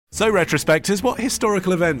So, retrospectors, what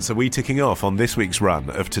historical events are we ticking off on this week's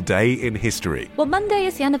run of Today in History? Well, Monday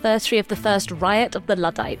is the anniversary of the first riot of the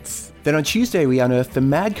Luddites. Then on Tuesday, we unearthed the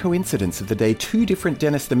mad coincidence of the day two different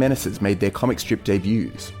Dennis the Menaces made their comic strip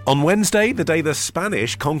debuts. On Wednesday, the day the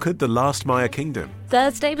Spanish conquered the last Maya kingdom.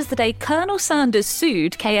 Thursday was the day Colonel Sanders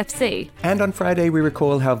sued KFC. And on Friday, we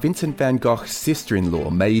recall how Vincent van Gogh's sister-in-law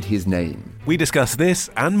made his name. We discuss this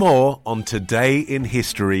and more on Today in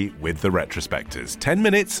History with the Retrospectors. 10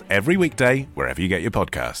 minutes every weekday, wherever you get your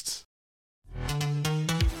podcasts.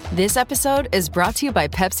 This episode is brought to you by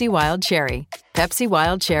Pepsi Wild Cherry. Pepsi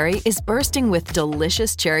Wild Cherry is bursting with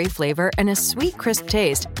delicious cherry flavor and a sweet, crisp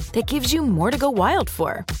taste that gives you more to go wild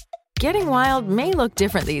for. Getting wild may look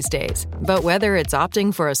different these days, but whether it's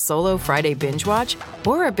opting for a solo Friday binge watch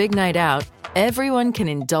or a big night out, everyone can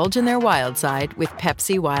indulge in their wild side with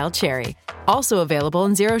Pepsi Wild Cherry. Also available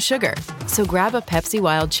in Zero Sugar. So grab a Pepsi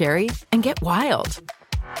Wild Cherry and get wild.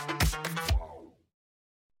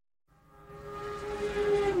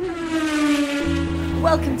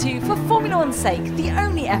 Welcome to For Formula One's Sake, the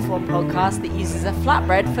only F1 podcast that uses a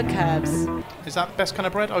flatbread for curbs. Is that the best kind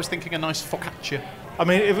of bread? I was thinking a nice focaccia. I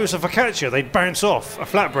mean, if it was a focaccia, they'd bounce off. A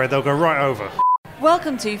flatbread, they'll go right over.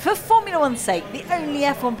 Welcome to For Formula One's Sake, the only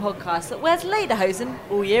F1 podcast that wears lederhosen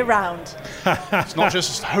all year round. It's not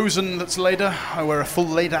just hosen that's leder, I wear a full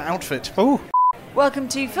leder outfit. Oh. Welcome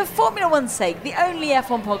to For Formula One's Sake, the only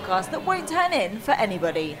F1 podcast that won't turn in for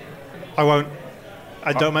anybody. I won't.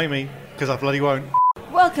 And don't make me, because I bloody won't.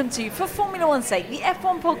 Welcome to For Formula One's Sake, the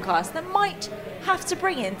F1 podcast that might have to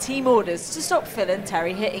bring in team orders to stop Phil and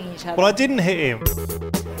Terry hitting each other. Well, I didn't hit him.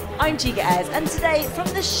 I'm Chica Ayres, and today, from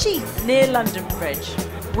the Sheath near London Bridge,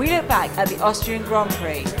 we look back at the Austrian Grand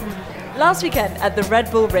Prix. Last weekend at the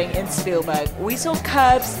Red Bull Ring in Spielberg, we saw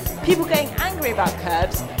curbs, people getting angry about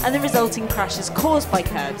curbs, and the resulting crashes caused by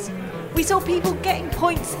curbs. We saw people getting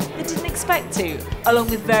points they didn't expect to. Along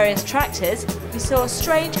with various tractors, we saw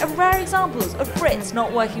strange and rare examples of Brits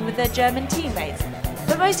not working with their German teammates.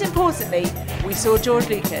 But most importantly, we saw George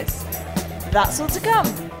Lucas. That's all to come.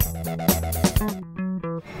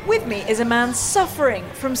 With me is a man suffering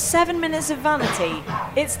from 7 minutes of vanity.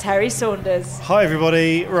 It's Terry Saunders. Hi,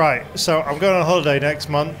 everybody. Right, so I'm going on holiday next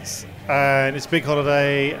month, and it's a big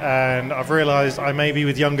holiday, and I've realised I may be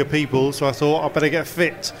with younger people, so I thought I'd better get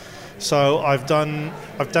fit. So I've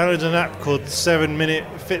downloaded an app called 7 Minute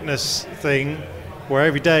Fitness thing, where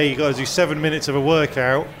every day you got to do 7 minutes of a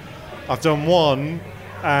workout. I've done one,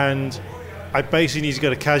 and I basically need to go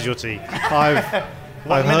to casualty.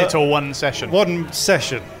 1 minute or one session? One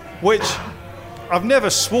session, which I've never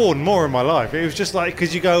sworn more in my life. It was just like,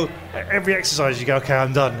 because you go, every exercise you go, okay,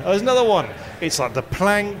 I'm done. Oh, there's another one. It's like the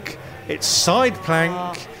plank, it's side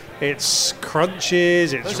plank, it's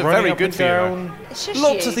crunches, it's Those are running very up good and for you, down. It's just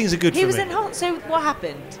Lots you. of things are good He for was me. in so what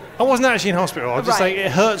happened? I wasn't actually in hospital. I was just Right. saying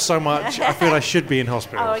it hurts so much. I feel I should be in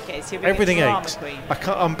hospital. Oh, okay, so you're being Everything a drama aches. queen.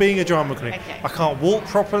 I'm being a drama queen. Okay. I can't walk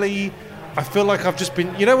properly. I feel like I've just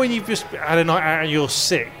been. You know when you've just had a night out and you're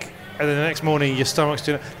sick, and then the next morning your stomach's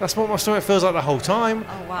doing. That's what my stomach feels like the whole time.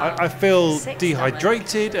 Oh, wow. I feel Sick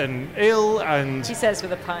dehydrated and ill, and She says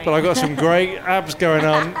with a pint. but I got some great abs going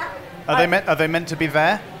on. Are they meant to be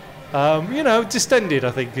there? Distended,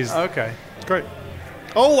 I think is Okay. great.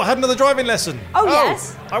 Oh, I had another driving lesson. Oh,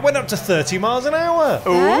 yes. I went up to 30 miles an hour.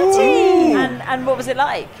 30. And what was it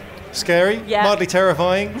like? Scary, Yeah. mildly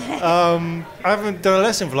terrifying. I haven't done a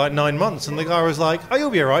lesson for like 9 months, and the guy was like, "Oh,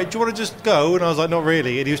 you'll be all right. Do you want to just go?" And I was like, "Not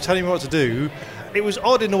really." And he was telling me what to do. It was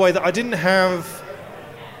odd in a way that I didn't have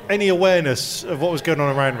any awareness of what was going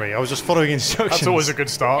on around me. I was just following instructions. That's always a good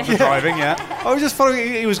start for driving, yeah. I was just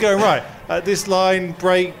following. He was going right at this line,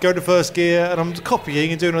 brake, go to first gear, and I'm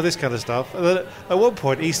copying and doing all this kind of stuff. And then at one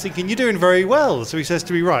point, he's thinking, "You're doing very well." So he says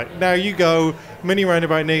to me, "Right now, you go mini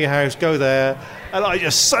roundabout near your house. Go there." And I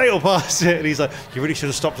just sail past it. And he's like, "You really should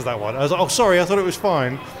have stopped at that one." I was like, "Oh, sorry, I thought it was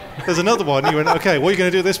fine." There's another one. He went, "Okay, what are you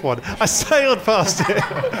going to do at this one?" I sailed past it,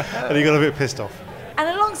 and he got a bit pissed off. And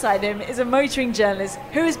alongside him is a motoring journalist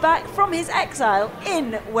who is back from his exile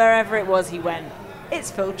in wherever it was he went. It's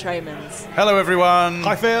Phil Tromans. Hello, everyone.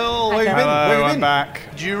 Hi, Phil. Where have you been? Hello, Where have you I'm been? back.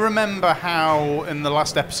 Do you remember how in the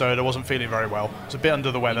last episode I wasn't feeling very well? I was a bit under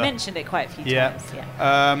the You weather. mentioned it quite a few Yeah. times.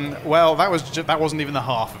 Yeah. Well, that wasn't even the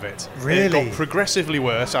half of it. It Really? got progressively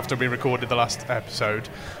worse after we recorded the last episode,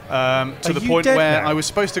 to the you point dead where now? I was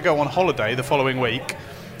supposed to go on holiday the following week.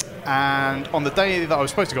 And on the day that I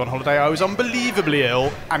was supposed to go on holiday, I was unbelievably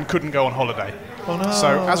ill and couldn't go on holiday. Oh, no.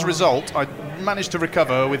 So as a result, I managed to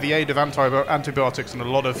recover with the aid of antibiotics and a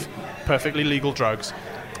lot of perfectly legal drugs.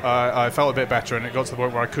 I felt a bit better, and it got to the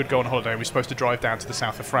point where I could go on holiday. We were supposed to drive down to the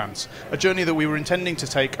south of France, a journey that we were intending to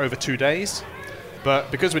take over 2 days.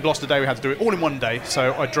 But because we'd lost a day, we had to do it all in one day.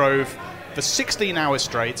 So I drove for 16 hours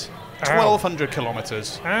straight, 1,200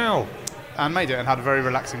 kilometres. Ow. And made it and had a very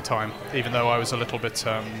relaxing time, even though I was a little bit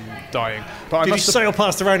dying. But Did you sail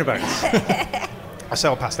past the roundabouts? I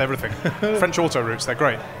sailed past everything. French auto routes, they're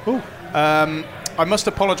great. Ooh. I must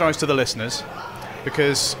apologise to the listeners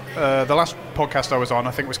because the last podcast I was on,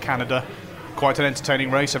 I think, was Canada. Quite an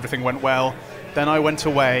entertaining race. Everything went well. Then I went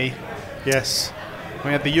away. Yes. We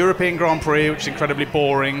had the European Grand Prix, which is incredibly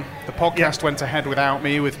boring. The podcast went ahead without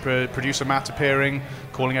me, with producer Matt appearing,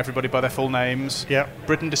 calling everybody by their full names. Yep.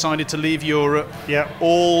 Britain decided to leave Europe. Yep.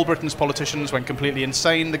 All Britain's politicians went completely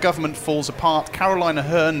insane. The government falls apart. Caroline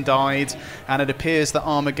Aherne died, and it appears that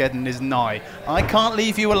Armageddon is nigh. I can't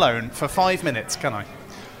leave you alone for 5 minutes, can I?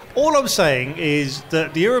 All I'm saying is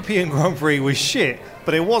that the European Grand Prix was shit,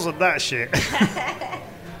 but it wasn't that shit.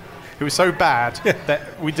 It was so bad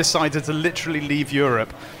that we decided to literally leave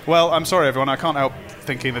Europe. Well, I'm sorry, everyone. I can't help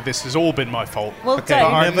thinking that this has all been my fault. Well, Okay,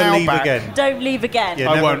 don't. I'm never now leave back. again. Don't leave again. Yeah.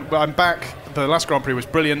 I never- won't. But I'm back. The last Grand Prix was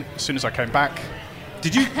brilliant. As soon as I came back,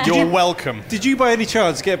 You're welcome. Did you by any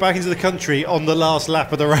chance get back into the country on the last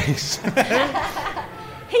lap of the race?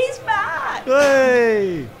 He's back.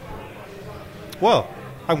 Hey! Well,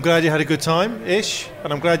 I'm glad you had a good time-ish,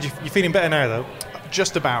 and I'm glad you're feeling better now, though.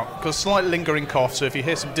 Just about. Because slight lingering cough. So if you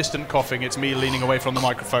hear some distant coughing, it's me leaning away from the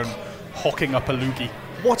microphone, hocking up a loogie.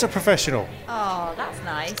 What a professional. Oh, that's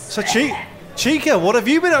nice. So, Chica, what have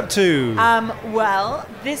you been up to? Well,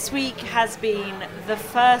 this week has been the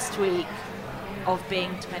first week of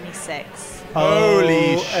being 26.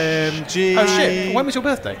 Holy OMG. Oh shit! When was your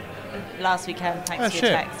birthday? Last weekend, thanks Oh, for your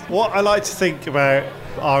shit. text. What I like to think about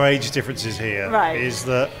our age differences here Right. is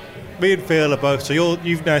that me and Phil are both. So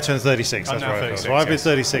you've now turned 36. I'm That's now right. 36, So I've been yes.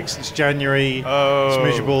 36. It's January. Oh. It's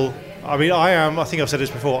miserable. I mean, I think I've said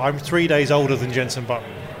this before. I'm 3 days older than Jensen Button.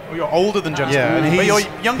 Well, you're older than Jensen. Yeah, and but you're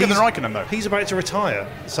he's- younger than he's- Raikkonen, though. He's about to retire,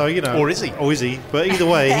 so you know. Or is he? Or is he? But either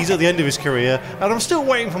way, he's at the end of his career, and I'm still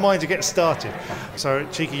waiting for mine to get started. So,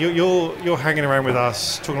 Cheeky, you're hanging around with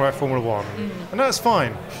us, talking about Formula One, and that's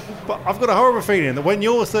fine. But I've got a horrible feeling that when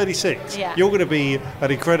you're 36, Yeah. you're going to be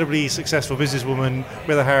an incredibly successful businesswoman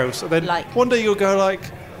with a house, and then Like- one day you'll go like,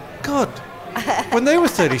 God. When they were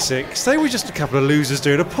 36, they were just a couple of losers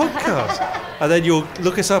doing a podcast. And then you'll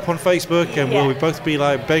look us up on Facebook and Yeah. we'll both be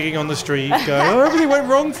like begging on the street, going, oh, everything went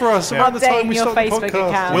wrong for us about the time Updating we your started the Facebook podcast.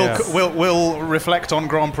 account. We'll, Yes. we'll reflect on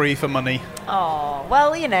Grand Prix for money. Oh,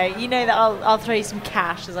 well, you know that I'll throw you some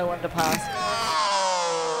cash as I wander past.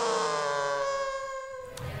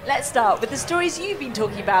 Let's start with the stories you've been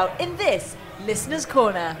talking about in this Listener's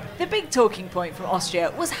Corner. The big talking point from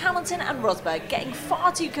Austria was Hamilton and Rosberg getting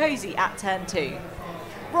far too cosy at turn 2.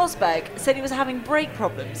 Rosberg said he was having brake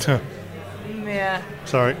problems. Yeah,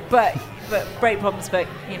 Sorry. but brake problems, but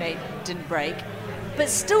didn't brake. But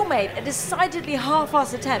still made a decidedly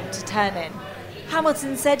half-assed attempt to turn in.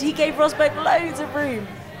 Hamilton said he gave Rosberg loads of room,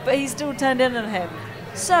 but he still turned in on him.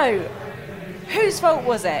 So, whose fault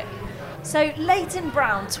was it? So Leighton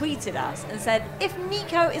Brown tweeted us and said, if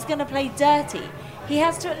Nico is going to play dirty, he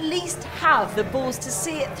has to at least have the balls to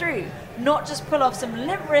see it through, not just pull off some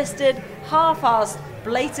limp-wristed, half-assed,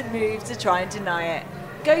 blatant moves to try and deny it.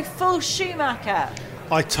 Go full Schumacher.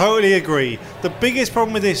 I totally agree. The biggest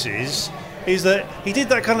problem with this is that he did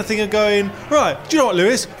that kind of thing of going, right, do you know what,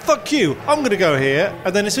 Lewis? Fuck you. I'm going to go here.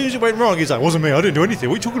 And then as soon as it went wrong, he's like, wasn't me. I didn't do anything.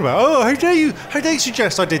 What are you talking about? Oh, how dare you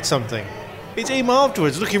suggest I did something? It's him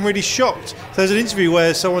afterwards, looking really shocked. There's an interview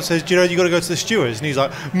where someone says, do you know you got to go to the stewards? And he's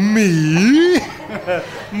like, me?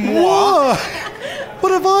 What?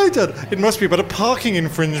 What have I done? It must be about a parking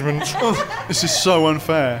infringement. Oh, This is so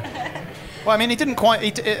unfair. Well, I mean, he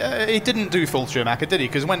didn't do full Schumacher, did he?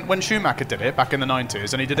 Because when Schumacher did it back in the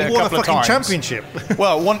 90s, and he did it he a won a couple of fucking times. championship.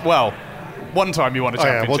 One time he won a Oh,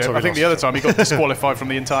 yeah, one championship. time he I think the lost. other time he got disqualified from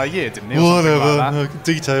the entire year, didn't he? Or something Whatever. like that.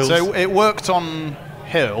 Details. So it worked on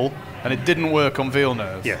Hill, and it didn't work on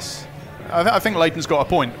Villeneuve. yes. I think Leighton's got a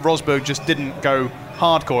point. Rosberg just didn't go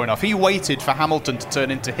hardcore enough. He waited for Hamilton to turn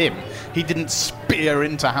into him. He didn't spear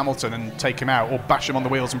into Hamilton and take him out or bash him on the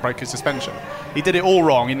wheels and break his suspension. He did it all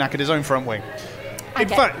wrong. He knackered his own front wing. In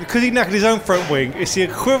fact, because he knackered his own front wing, it's the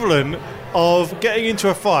equivalent of getting into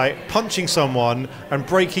a fight, punching someone, and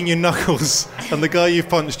breaking your knuckles, and the guy you've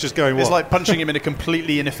punched just going, what? It's like punching him in a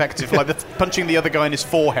completely ineffective, punching the other guy in his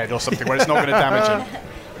forehead or something where it's not going to damage him.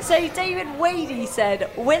 So David Wadey said,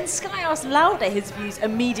 when Sky asked Lauda his views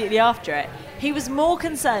immediately after it, he was more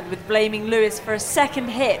concerned with blaming Lewis for a second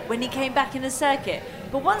hit when he came back in the circuit.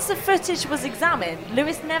 But once the footage was examined,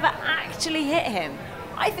 Lewis never actually hit him.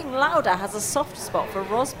 I think Lauda has a soft spot for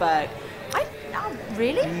Rosberg.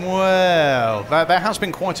 Really? Well, there has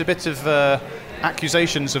been quite a bit of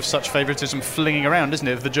accusations of such favouritism flinging around, isn't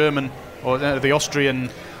it? Of the German or the Austrian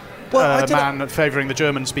man favouring the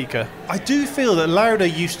German speaker. I do feel that Lauda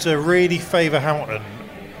used to really favour Hamilton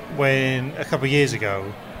a couple of years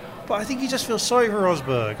ago. But I think he just feels sorry for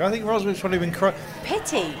Rosberg. I think Rosberg's probably been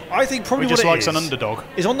pity. I think probably he just what likes it an underdog.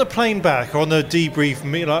 Is on the plane back or on the debrief.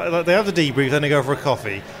 Like they have the debrief, then they go for a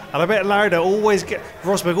coffee. And I bet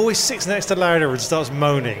Rosberg always sits next to Lauda and starts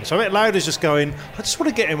moaning. So I bet Lauda's just going, I just want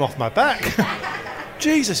to get him off my back.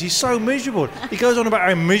 Jesus, he's so miserable. He goes on about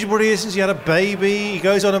how miserable he is since he had a baby. He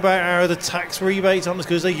goes on about how the tax rebates aren't as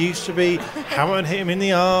good as they used to be. Hamilton hit him in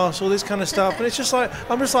the arse, all this kind of stuff. And it's just like,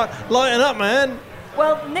 I'm just like, lighten up, man.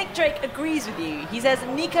 Well, Nick Drake agrees with you. He says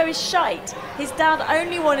Nico is shite. His dad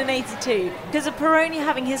only won in '82 because of Pironi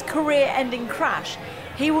having his career-ending crash.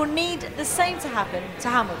 He will need the same to happen to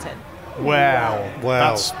Hamilton.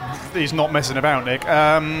 Wow. He's not messing about, Nick.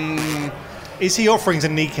 Is he offering to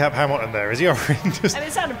kneecap Hamilton there? Is he offering just... And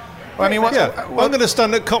it sounded... I'm going to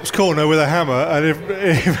stand at Cop's corner with a hammer, and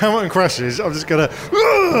if Hamilton crashes, I'm just going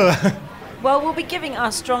to... Well, we'll be giving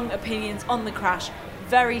our strong opinions on the crash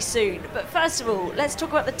very soon. But first of all, let's talk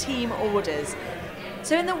about the team orders.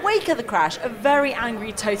 So in the wake of the crash, a very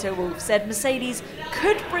angry Toto Wolff said Mercedes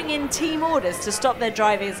could bring in team orders to stop their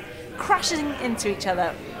drivers crashing into each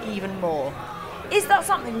other even more. Is that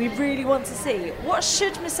something we really want to see? What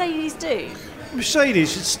should Mercedes do?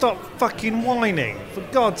 Mercedes should stop fucking whining, for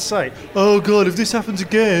God's sake. Oh God, if this happens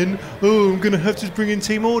again, I'm going to have to bring in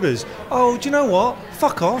team orders. Oh, do you know what?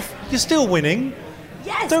 Fuck off. You're still winning.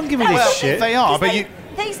 Yes. Don't give me this shit. They are, but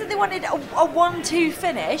they said they wanted a 1-2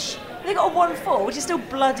 finish. They got a 1-4, which is still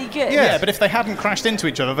bloody good. Yeah, but if they hadn't crashed into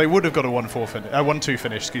each other, they would have got a 1-2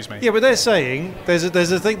 finish. Excuse me. Yeah, but they're saying there's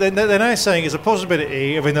a thing. They're now saying there's a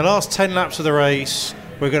possibility of in the last 10 laps of the race,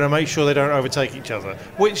 we're going to make sure they don't overtake each other.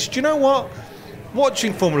 Which, do you know what?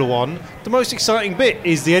 Watching Formula One, the most exciting bit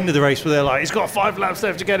is the end of the race where they're like, it's got 5 laps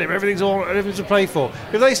left to get him, everything's to play for.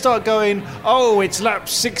 If they start going, oh, it's lap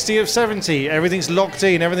 60 of 70, everything's locked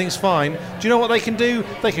in, everything's fine, do you know what they can do?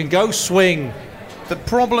 They can go swing. The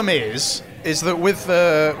problem is that with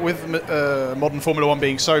modern Formula One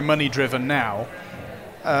being so money-driven now,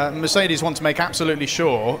 Mercedes want to make absolutely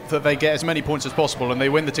sure that they get as many points as possible and they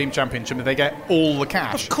win the team championship and they get all the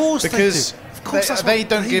cash. Of course because they do. Of course they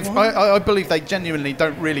don't give. I believe they genuinely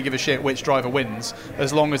don't really give a shit which driver wins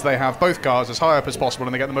as long as they have both cars as high up as possible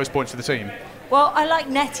and they get the most points for the team. Well, I like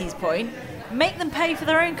Nettie's point. Make them pay for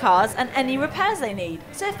their own cars and any repairs they need.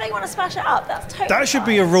 So if they want to smash it up, that's totally That should fine.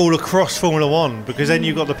 be a rule across Formula One, because then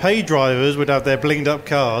you've got the paid drivers would have their blinged up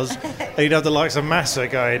cars, and you'd have the likes of Massa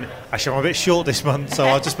going, actually I'm a bit short this month, so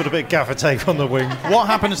I'll just put a bit of gaffer tape on the wing. What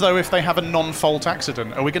happens though if they have a non-fault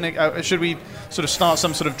accident? Are we going to? Should we sort of start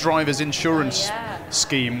some sort of driver's insurance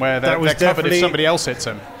scheme where they're covered if somebody else hits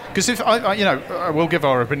them? Because if we'll give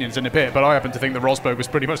our opinions in a bit, but I happen to think that Rosberg was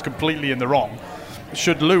pretty much completely in the wrong.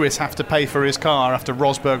 Should Lewis have to pay for his car after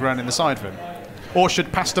Rosberg ran in the side of him? Or should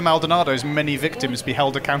Pastor Maldonado's many victims be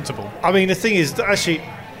held accountable? I mean, the thing is, actually,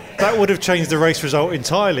 that would have changed the race result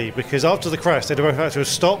entirely, because after the crash, they'd both had to have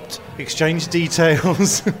stopped, exchanged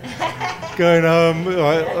details, going,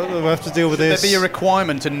 we'll have to deal with this. Should there be a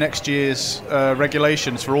requirement in next year's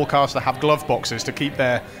regulations for all cars to have glove boxes to keep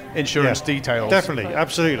their insurance details? Definitely,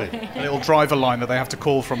 absolutely. A little driver line that they have to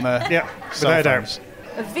call from their cell phones.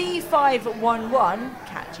 V511,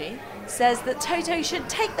 catchy, says that Toto should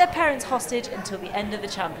take their parents hostage until the end of the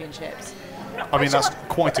championships. I mean, that's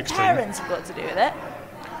quite the extreme. Parents have got to do with it.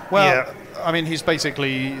 Well, I mean, he's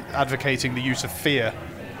basically advocating the use of fear.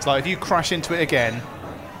 It's like if you crash into it again,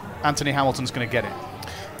 Anthony Hamilton's going to get it.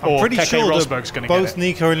 I'm pretty Keke sure Rosberg's that going to get both it.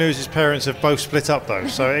 Nico and Lewis's parents have both split up, though.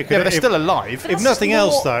 So it could, but they're still alive. If nothing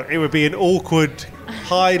else, though, it would be an awkward,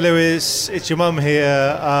 hi, Lewis, it's your mum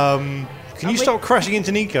here. Can you stop crashing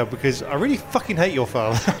into Nico? Because I really fucking hate your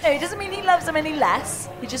father. No, it doesn't mean he loves them any less.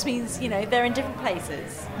 It just means, they're in different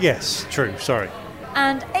places. Yes, true, sorry.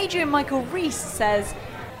 And Adrian Michael Rees says,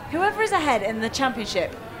 whoever is ahead in the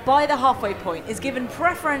championship by the halfway point is given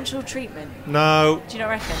preferential treatment. No. Do you not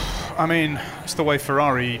reckon? I mean, it's the way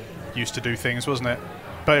Ferrari used to do things, wasn't it?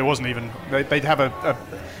 But it wasn't even. They'd have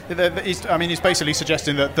he's basically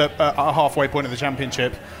suggesting that at a halfway point of the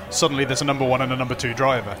championship, suddenly there's a number 1 and a number 2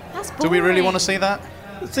 driver. That's boring. Do we really want to see that?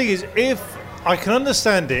 The thing is, if I can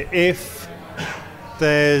understand it, if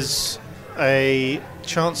there's a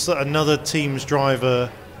chance that another team's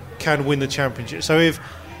driver can win the championship. So if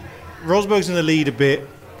Rosberg's in the lead a bit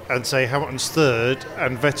and say Hamilton's third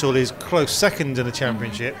and Vettel is close second in the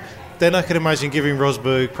championship, then I can imagine giving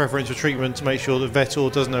Rosberg preferential treatment to make sure that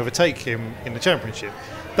Vettel doesn't overtake him in the championship.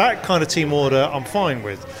 That kind of team order I'm fine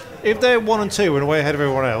with. If they're 1 and 2 and way ahead of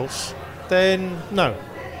everyone else, then no,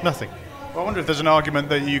 nothing. I wonder if there's an argument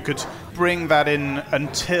that you could bring that in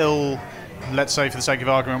until, let's say for the sake of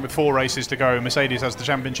argument, with 4 races to go, Mercedes has the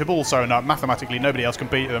championship also, and mathematically nobody else can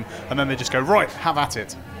beat them, and then they just go, right, have at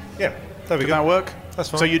it. Yeah, there we Could go. that work? That's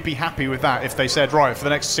fine. So you'd be happy with that if they said, right, for the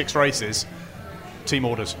next 6 races, team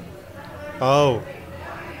orders. Oh,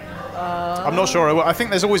 I'm not sure. I think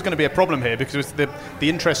there's always going to be a problem here because it's the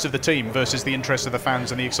interest of the team versus the interest of the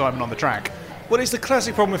fans and the excitement on the track. well, it's the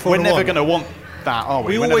classic problem with We're Formula never 1. going to want that, are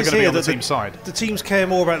we? We We're never always going to be hear on the that team side. the teams care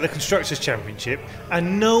more about the Constructors' Championship,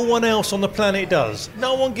 and no one else on the planet does.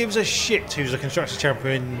 No one gives a shit who's the Constructors'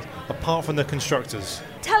 Champion apart from the Constructors.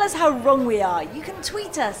 Tell us how wrong we are. You can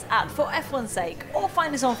tweet us at For F1's Sake, or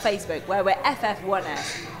find us on Facebook where we're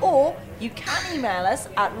FF1S, or you can email us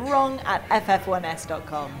at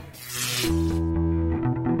wrong@ff1s.com.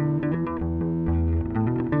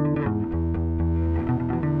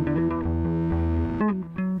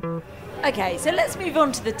 Okay, so let's move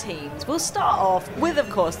on to the teams. We'll start off with, of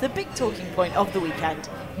course, the big talking point of the weekend,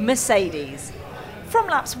 Mercedes. From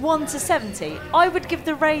laps 1 to 70, I would give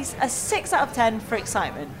the race a 6 out of 10 for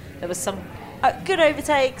excitement. There was some good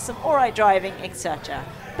overtakes, some alright driving, etc.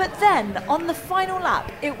 But then, on the final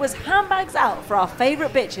lap, it was handbags out for our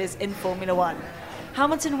favourite bitches in Formula 1.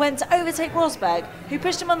 Hamilton went to overtake Rosberg, who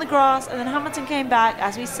pushed him on the grass, and then Hamilton came back,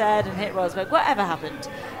 as we said, and hit Rosberg. Whatever happened.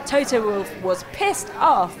 Toto Wolff was pissed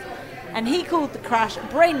off, and he called the crash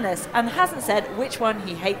brainless and hasn't said which one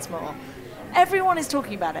he hates more. Everyone is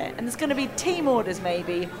talking about it, and there's going to be team orders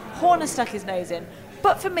maybe. Horner stuck his nose in.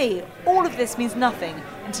 But for me, all of this means nothing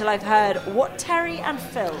until I've heard what Terry and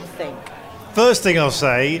Phil think. First thing I'll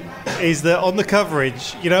say is that on the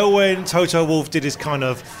coverage, you know when Toto Wolff did his kind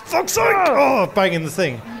of fuck's sake, banging the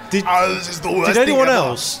thing. Did This is the worst Did anyone thing ever.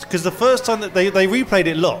 else? Because the first time that they replayed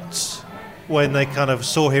it lots when they kind of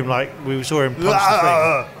saw him we saw him punch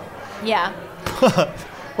the Yeah. thing.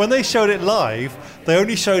 When they showed it live, they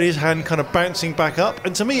only showed his hand kind of bouncing back up,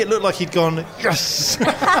 and to me it looked like he'd gone yes,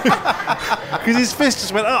 because his fist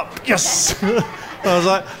just went up yes. I was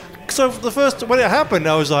like, so when it happened,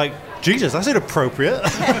 I was like, Jesus, that's inappropriate.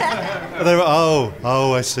 And they were,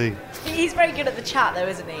 oh, I see. He's very good at the chat, though,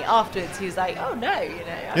 isn't he? Afterwards, he was like, "Oh no,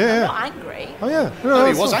 I'm Yeah. not angry." Oh yeah, No,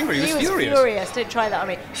 he was angry. He was furious. furious. Don't try that on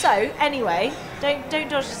me. So anyway, don't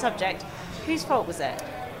dodge the subject. Whose fault was it?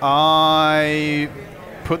 I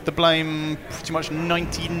put the blame pretty much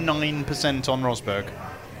 99% on Rosberg.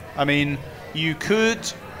 I mean, you could,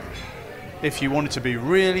 if you wanted to be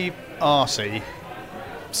really arsey,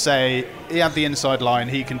 say he had the inside line,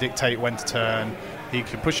 he can dictate when to turn, he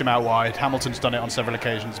can push him out wide. Hamilton's done it on several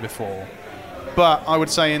occasions before. But I would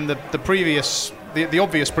say in the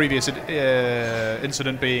obvious previous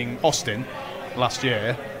incident being Austin last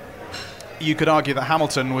year, you could argue that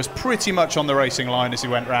Hamilton was pretty much on the racing line as he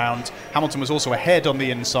went round. Hamilton was also ahead on the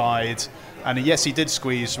inside, and yes, he did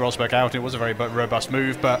squeeze Rosberg out. It was a very robust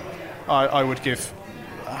move, but I would give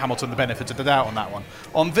Hamilton the benefit of the doubt on that one.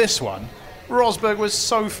 On this one, Rosberg was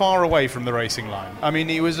so far away from the racing line. I mean,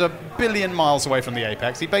 he was a billion miles away from the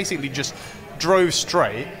apex. He basically just drove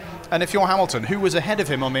straight, and if you're Hamilton, who was ahead of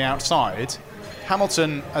him on the outside,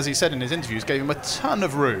 Hamilton, as he said in his interviews, gave him a ton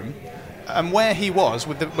of room. And where he was,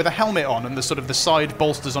 with a helmet on and the side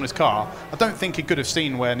bolsters on his car, I don't think he could have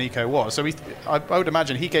seen where Nico was. So I would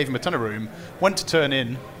imagine he gave him a ton of room, went to turn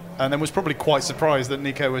in, and then was probably quite surprised that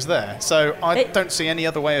Nico was there. So I don't see any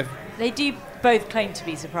other way of... They do both claim to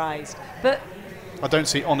be surprised, but I don't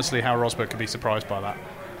see, honestly, how Rosberg could be surprised by that.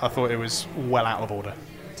 I thought it was well out of order.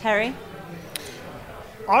 Terry?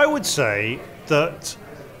 I would say that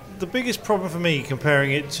the biggest problem for me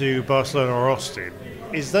comparing it to Barcelona or Austin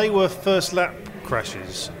is they were first lap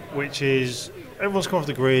crashes, which is everyone's come off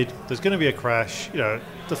the grid, there's going to be a crash,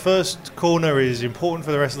 the first corner is important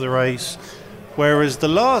for the rest of the race, whereas the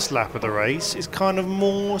last lap of the race is kind of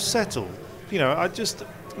more settled.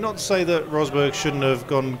 Not to say that Rosberg shouldn't have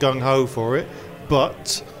gone gung-ho for it,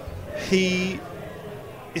 but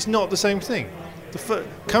it's not the same thing.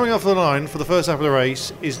 Coming off the line for the first lap of the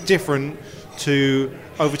race is different to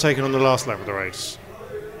overtaking on the last lap of the race,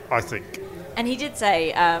 I think. And he did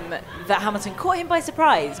say that Hamilton caught him by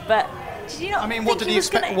surprise, but did you not? I mean, what think did he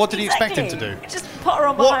expect? What did he expect him to do? Just put her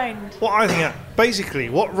on behind. What I think, basically,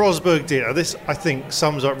 what Rosberg did, this I think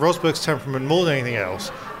sums up Rosberg's temperament more than anything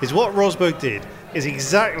else, is what Rosberg did is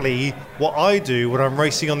exactly what I do when I'm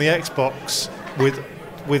racing on the Xbox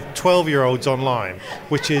with 12-year-olds online,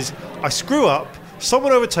 which is I screw up,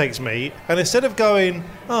 someone overtakes me, and instead of going,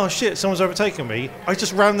 oh shit, someone's overtaken me, I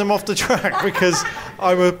just ran them off the track because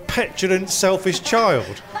I'm a petulant, selfish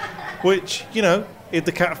child. Which, if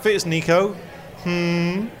the cat fits, Nico,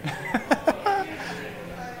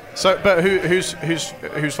 So, but whose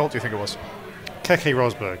fault do you think it was? Keke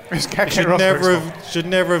Rosberg. It's Keke should Rosberg's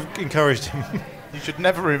never have encouraged him. You should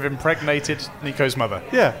never have impregnated Nico's mother.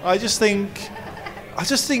 Yeah, I just think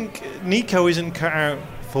Nico isn't cut out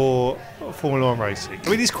for Formula One racing. I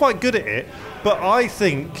mean, he's quite good at it, but I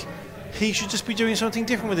think he should just be doing something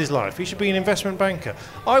different with his life. He should be an investment banker.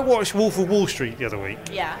 I watched Wolf of Wall Street the other week.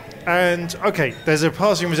 Yeah. And, okay, there's a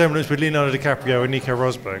passing resemblance with Leonardo DiCaprio and Nico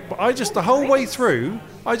Rosberg, but the whole way through,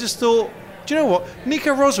 I just thought, do you know what?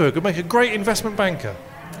 Nico Rosberg would make a great investment banker.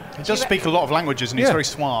 He does speak a lot of languages and he's very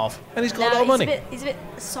suave. And he's got a lot of money. He's a bit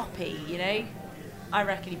soppy, you know? I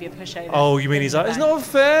reckon he'd be a pushover. Oh, you mean he's like, it's not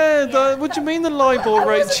fair. Yeah. What do you mean the LIBOR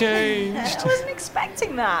rate changed? I wasn't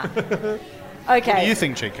expecting that. Okay. What do you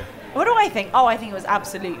think, Chica? What do I think? Oh, I think it was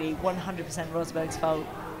absolutely 100% Rosberg's fault.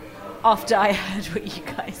 After I heard what you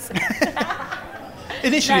guys said.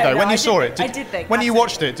 Initially, when you saw it, I did think. When you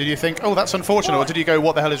watched it, did you think, oh, that's unfortunate, or did you go,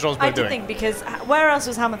 what the hell is Rosberg doing? I did think, because where else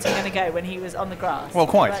was Hamilton going to go when he was on the grass? Well,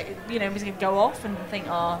 quite. Like, he was going to go off and think,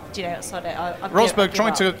 do you know, sod it. Rosberg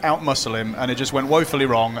tried to outmuscle him, and it just went woefully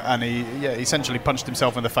wrong, and he essentially punched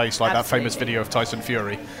himself in the face, like that famous video of Tyson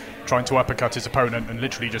Fury trying to uppercut his opponent and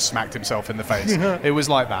literally just smacked himself in the face. It was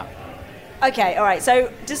like that. Okay, all right.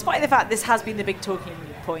 So, despite the fact this has been the big talking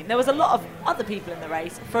point, there was a lot of other people in the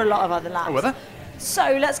race for a lot of other laps. Oh, were there?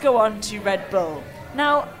 So, let's go on to Red Bull.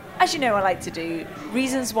 Now, as you know, I like to do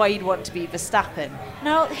reasons why you'd want to be Verstappen.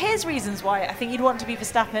 Now, here's reasons why I think you'd want to be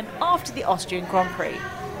Verstappen after the Austrian Grand Prix.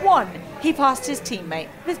 1, he passed his teammate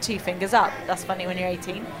with 2 fingers up. That's funny when you're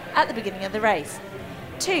 18, at the beginning of the race.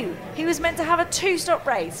 2, he was meant to have a 2-stop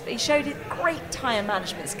race, but he showed his great tyre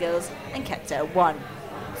management skills and kept it at 1.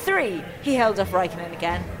 3, he held off Raikkonen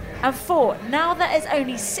again. And 4, now there is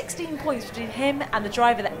only 16 points between him and the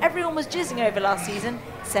driver that everyone was jizzing over last season,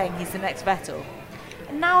 saying he's the next Vettel.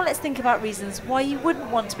 And now let's think about reasons why you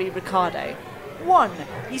wouldn't want to be Ricciardo. 1,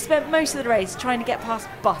 you spent most of the race trying to get past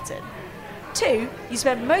Button. 2, you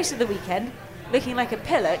spent most of the weekend looking like a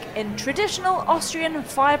pillock in traditional Austrian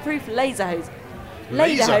fireproof lederhosen.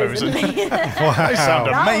 Lederhosen? Wow. They sound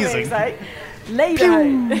amazing.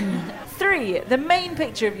 Lederhosen. 3, the main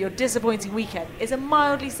picture of your disappointing weekend is a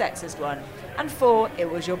mildly sexist one. And 4, it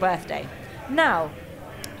was your birthday. Now,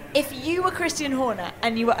 if you were Christian Horner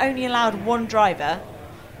and you were only allowed 1 driver,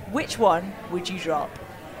 which one would you drop?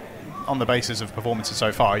 On the basis of performances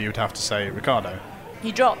so far, you would have to say Ricciardo.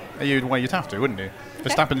 You drop? You'd have to, wouldn't you? Okay.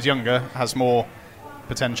 Verstappen's younger, has more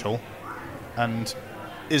potential, and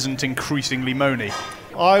isn't increasingly moany.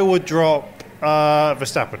 I would drop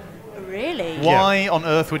Verstappen. Really? Why on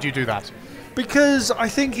earth would you do that? Because I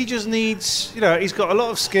think he just needs, he's got a lot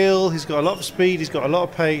of skill, he's got a lot of speed, he's got a lot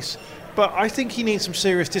of pace, but I think he needs some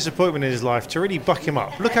serious disappointment in his life to really buck him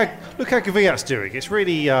up. Look how Kvyat's doing. It's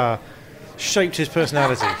really shaped his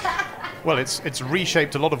personality. Well, it's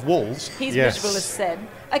reshaped a lot of walls. He's miserable as sin.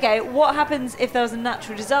 Okay, what happens if there was a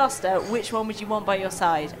natural disaster? Which one would you want by your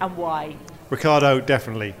side and why? Ricciardo,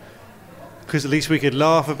 definitely. Because at least we could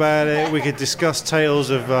laugh about it. We could discuss tales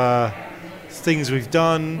of things we've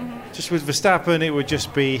done. Mm-hmm. Just with Verstappen, it would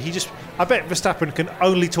just be... I bet Verstappen can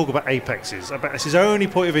only talk about apexes. I bet that's his only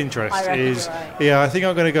point of interest. I reckon you're right. Yeah, I think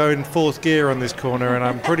I'm going to go in 4th gear on this corner, and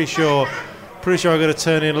I'm pretty sure I'm going to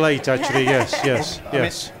turn in late, actually. Yes. I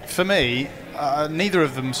mean, for me... neither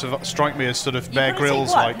of them strike me as sort of Bear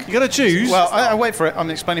Grylls like. You got to choose. Well, I wait for it. I'm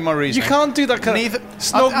explaining my reasoning. You can't do that kind of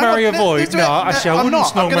snog, marry, avoid. No, actually, I wouldn't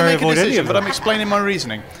snog, marry, avoid any of them. But I'm explaining my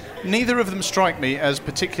reasoning. Neither of them strike me as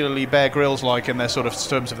particularly Bear Grylls like in their sort of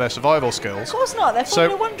terms of their survival skills. Of course not. They're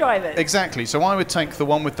Formula 1 drivers. Exactly. So I would take the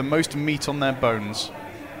one with the most meat on their bones.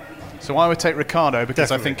 So I would take Ricciardo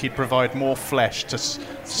because I think he'd provide more flesh to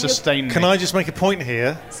sustain me. Can I just make a point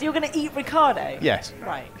here? So you're going to eat Ricciardo? Yes.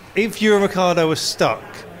 Right. If Ewan Ricciardo was stuck,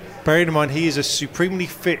 bearing in mind he is a supremely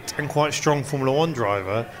fit and quite strong Formula 1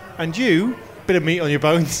 driver, and you, bit of meat on your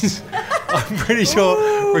bones, I'm pretty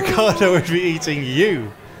sure Ricciardo would be eating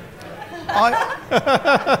you. Right,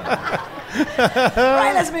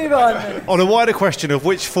 let's move on. On a wider question of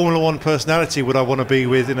which Formula 1 personality would I want to be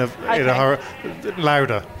with in a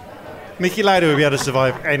Lauda. Niki Lauda would be able to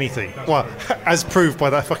survive anything. Well, as proved by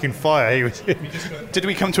that fucking fire he was in. Did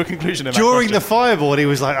we come to a conclusion in that During question? the fireboard, he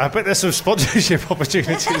was like, I bet there's some sponsorship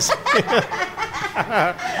opportunities.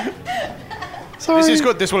 This is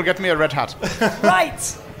good. This will get me a red hat.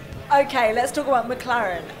 Right. Okay, let's talk about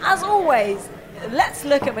McLaren. As always, let's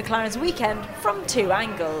look at McLaren's weekend from 2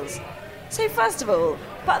 angles. So first of all,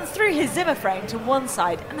 Button threw his Zimmer frame to one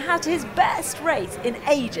side and had his best race in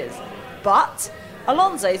ages. But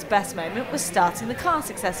Alonso's best moment was starting the car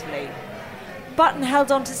successfully. Button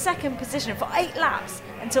held on to second position for 8 laps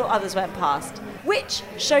until others went past, which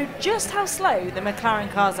showed just how slow the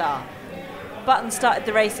McLaren cars are. Button started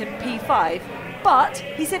the race in P5, but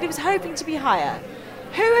he said he was hoping to be higher.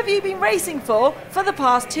 Who have you been racing for the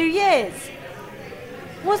past 2 years?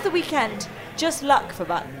 Was the weekend just luck for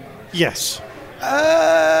Button? Yes.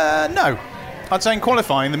 No. I'd say in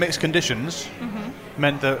qualifying, the mixed conditions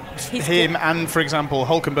meant that him and, for example,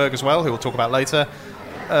 Hülkenberg as well, who we'll talk about later,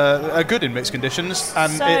 are good in mixed conditions,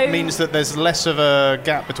 and it means that there's less of a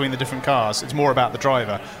gap between the different cars. It's more about the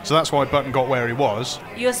driver. So that's why Button got where he was.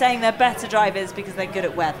 You're saying they're better drivers because they're good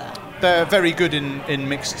at weather? They're very good in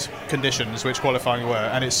mixed conditions, which qualifying were,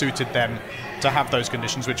 and it suited them to have those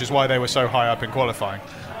conditions, which is why they were so high up in qualifying.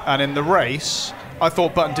 And in the race, I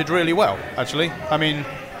thought Button did really well, actually. I mean,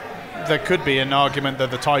 there could be an argument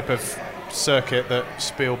that the type of circuit that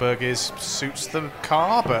Spielberg is suits the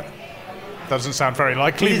car, but doesn't sound very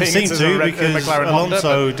likely. He didn't seem to, because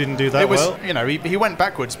Alonso didn't do that well. You know, he went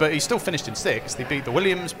backwards, but he still finished in 6th. He beat the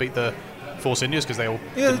Williams, beat the Force Indias, because they all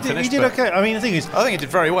didn't finish. He did okay. I mean, the thing is, I think he did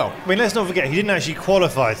very well. I mean, let's not forget, he didn't actually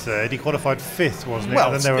qualify 3rd. He qualified 5th, wasn't he? Well,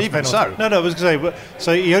 and then there were even penalties. so. No, I was going to say,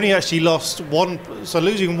 so he only actually lost one. So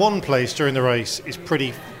losing one place during the race is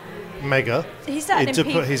pretty mega. He started in to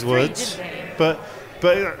P3, put his words, didn't he?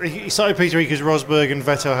 But he started P3 because Rosberg and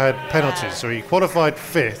Vettel had penalties, so he qualified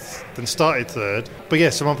 5th, then started 3rd. But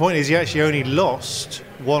yes, so my point is he actually only lost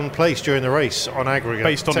one place during the race on aggregate.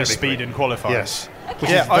 Based on his speed in qualifying. Yes. Which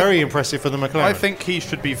is very impressive for the McLaren. I think he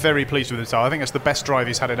should be very pleased with his car. I think it's the best drive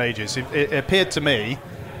he's had in ages. It appeared to me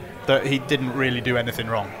that he didn't really do anything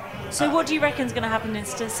wrong. So what do you reckon is going to happen in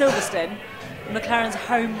Silverstone, McLaren's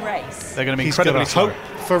home race? They're going to be He's incredibly going to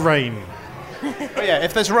hope for rain. But yeah,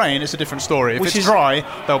 if there's rain, it's a different story. If Which it's is dry,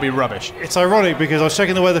 they'll be rubbish. It's ironic because I was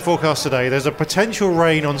checking the weather forecast today. There's a potential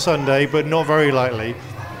rain on Sunday, but not very likely.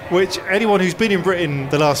 Which anyone who's been in Britain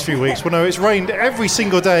the last few weeks will know it's rained every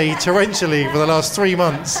single day torrentially for the last 3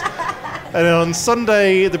 months. And then on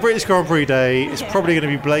Sunday, the British Grand Prix day, it's probably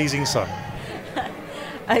going to be blazing sun.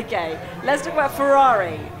 Okay, let's talk about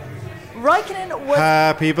Ferrari. Raikkonen was...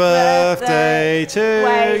 Happy birthday to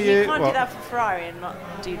Wait, you. you can't do that for Ferrari and not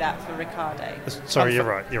do that for Ricciardo. Sorry, you're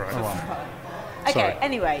right. Okay, Sorry.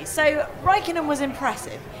 anyway, so Raikkonen was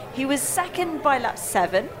impressive. He was second by lap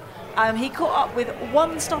 7. He caught up with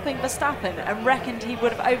one stopping Verstappen and reckoned he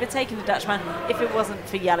would have overtaken the Dutchman if it wasn't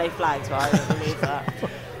for yellow flags. Well, I don't believe that.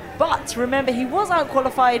 But remember, he was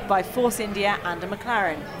out-qualified by Force India and a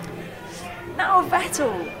McLaren. Now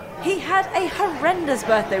Vettel, he had a horrendous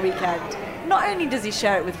birthday weekend. Not only does he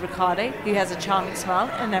share it with Ricciardo, who has a charming smile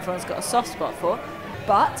and everyone's got a soft spot for,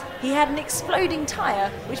 but he had an exploding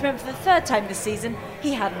tyre, which meant for the 3rd time this season,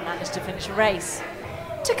 he hadn't managed to finish a race.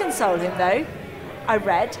 To console him though, I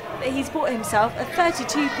read that he's bought himself a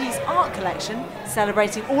 32-piece art collection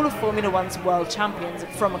celebrating all of Formula One's world champions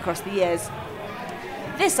from across the years.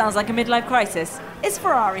 This sounds like a midlife crisis. Is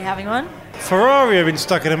Ferrari having one? Ferrari have been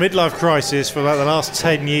stuck in a midlife crisis for about the last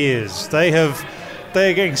 10 years. They're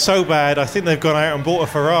getting so bad, I think they've gone out and bought a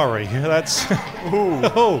Ferrari. That's...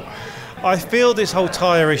 I feel this whole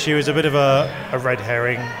tyre issue is a bit of a red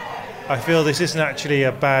herring. I feel this isn't actually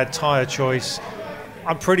a bad tyre choice.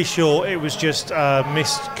 I'm pretty sure it was just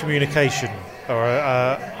missed communication, or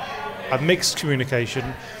a mixed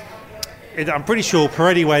communication. I'm pretty sure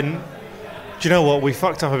Pirelli went, do you know what, we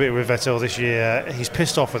fucked up a bit with Vettel this year. He's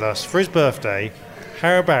pissed off with us. For his birthday,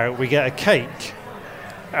 how about we get a cake?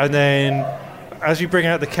 And then, as we bring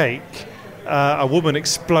out the cake, a woman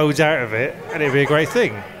explodes out of it, and it'll be a great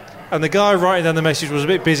thing. And the guy writing down the message was a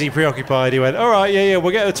bit busy, preoccupied. He went, all right, yeah,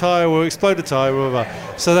 we'll get a tyre, we'll explode the tyre, blah, blah,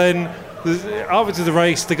 blah. So then, after the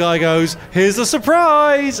race, the guy goes, here's the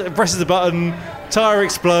surprise, and presses the button, tyre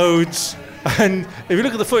explodes. And if you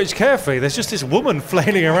look at the footage carefully, there's just this woman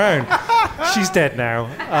flailing around. She's dead now.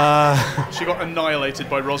 She got annihilated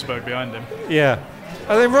by Rosberg behind him. Yeah.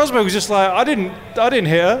 And then Rosberg was just like, I didn't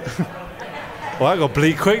hit her. Well, that got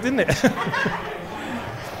bleed quick, didn't it?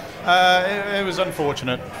 It was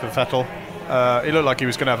unfortunate for Vettel. It looked like he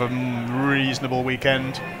was going to have a reasonable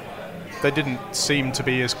weekend. They didn't seem to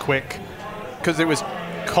be as quick because it was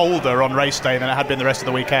colder on race day than it had been the rest of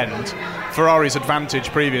the weekend. Ferrari's advantage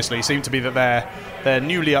previously seemed to be that their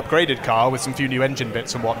newly upgraded car with some few new engine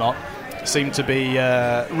bits and whatnot seemed to be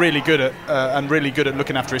really good at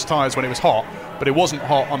looking after his tyres when it was hot, but it wasn't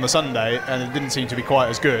hot on the Sunday and it didn't seem to be quite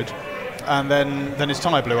as good. And then his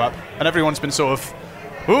tyre blew up and everyone's been sort of,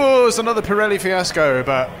 oh, it's another Pirelli fiasco,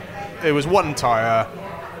 but it was one tyre.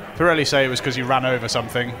 Pirelli say it was because he ran over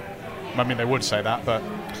something. I mean, they would say that, but...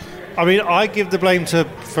 I mean, I give the blame to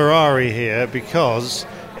Ferrari here because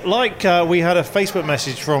We had a Facebook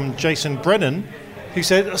message from Jason Brennan who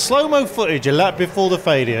said, slow-mo footage a lap before the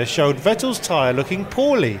failure showed Vettel's tyre looking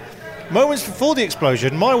poorly. Moments before the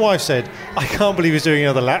explosion, my wife said, I can't believe he's doing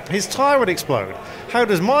another lap. His tyre would explode. How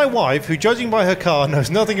does my wife, who judging by her car knows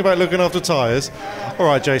nothing about looking after tyres, all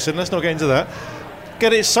right, Jason, let's not get into that,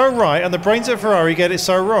 get it so right, and the brains at Ferrari get it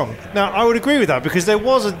so wrong? Now, I would agree with that, because there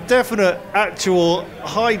was a definite, actual,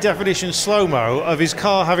 high-definition slow-mo of his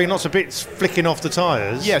car having lots of bits flicking off the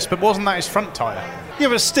tyres. Yes, but wasn't that his front tyre? Yeah,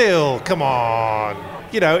 but still, come on.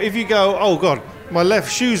 You know, if you go, oh, God, my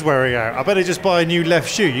left shoe's wearing out, I better just buy a new left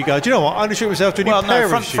shoe. You go, do you know what, I'm going to treat myself to a new pair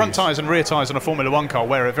of shoes. Front tyres and rear tyres on a Formula 1 car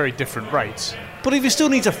wear at very different rates. But if he still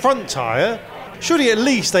needs a front tyre, surely at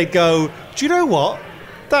least they'd go, do you know what?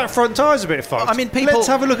 That front tyre's a bit fucked. I mean, let's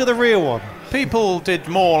have a look at the rear one. People did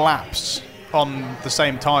more laps on the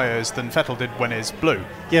same tyres than Vettel did when his blue.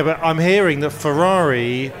 Yeah, but I'm hearing that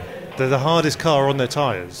Ferrari, they're the hardest car on their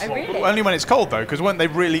tyres. Oh, really? Well, only when it's cold, though, because weren't they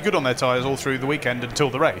really good on their tyres all through the weekend until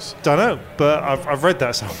the race? Don't know, but I've read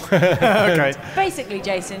that somewhere. Okay. Basically,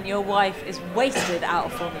 Jason, your wife is wasted out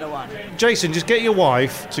of Formula 1. Jason, just get your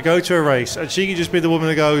wife to go to a race and she can just be the woman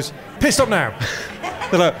that goes, piss stop now.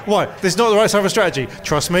 They're like, why? This is not the right type of strategy.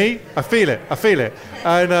 Trust me, I feel it.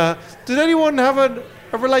 And did anyone have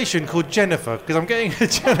a relation called Jennifer? Because I'm getting a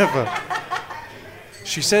Jennifer.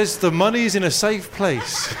 She says the money's in a safe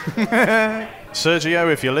place.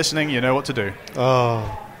 Sergio, if you're listening, you know what to do.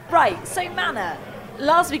 Oh. Right, so Manor.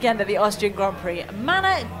 Last weekend at the Austrian Grand Prix,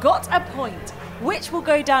 Manor got a point, which will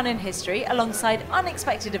go down in history alongside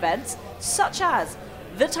unexpected events such as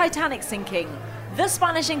the Titanic sinking, the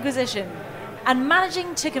Spanish Inquisition, and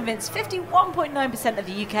managing to convince 51.9% of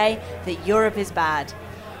the UK that Europe is bad.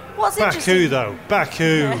 What's interesting,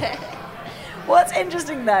 Baku. What's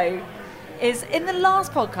interesting, though, is in the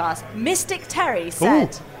last podcast, Mystic Terry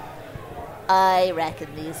said, I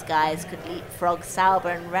reckon these guys could leapfrog Sauber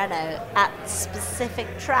and Renault at specific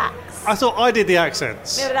tracks. I thought I did the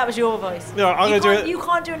accents. No, but that was your voice. No, I'm going to do it. You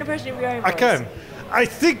can't do an impression of your own voice. I can.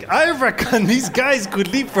 I reckon these guys could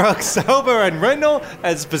leapfrog Sauber and Renault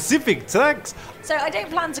at specific tracks. So I don't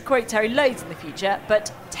plan to quote Terry loads in the future,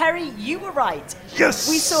 but Terry, you were right. Yes!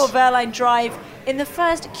 We saw Wehrlein drive in the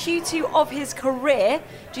first Q2 of his career,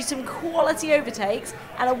 do some quality overtakes,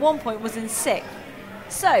 and at one point was in 6th.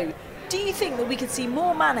 So, do you think that we could see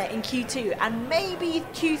more Manor in Q2 and maybe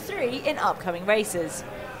Q3 in upcoming races?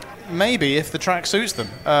 Maybe if the track suits them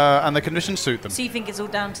and the conditions suit them. So you think it's all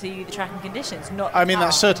down to the track and conditions, not I mean, that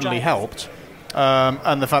our certainly drivers? helped.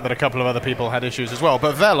 And the fact that a couple of other people had issues as well.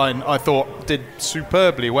 But Wehrlein, I thought, did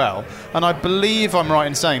superbly well. And I believe I'm right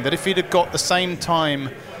in saying that if he'd have got the same time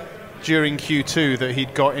during Q2 that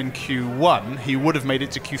he'd got in Q1, he would have made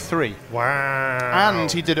it to Q3. Wow. And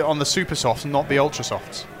he did it on the super softs, not the ultra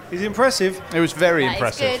softs. He's impressive. It was very That is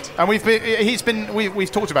impressive. good. And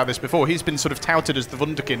we've talked about this before. He's been sort of touted as the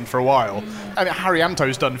wunderkind for a while. I mean, Harry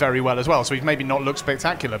Anto's done very well as well, so he's maybe not looked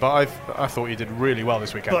spectacular, but I thought he did really well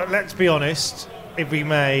this weekend. But let's be honest, if we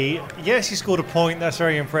may, yes, he scored a point, that's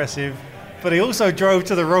very impressive, but he also drove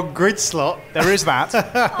to the wrong grid slot. There is that. Oh,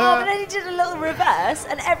 but then he did a little reverse,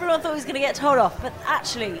 and everyone thought he was going to get told off. But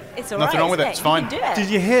actually, it's all right. Nothing wrong with isn't it, it's You fine. can do it. Did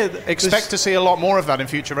you hear? Expect to see a lot more of that in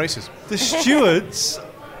future races. The stewards,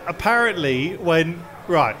 apparently, we're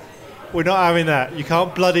not having that. You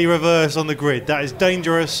can't bloody reverse on the grid. That is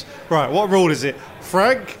dangerous. Right, what rule is it?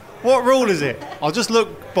 Frank, what rule is it? I'll just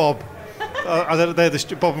look, Bob. They're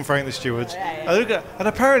Bob and Frank, the stewards. Yeah. And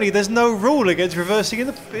apparently there's no rule against reversing in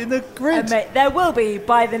the grid. Mate, there will be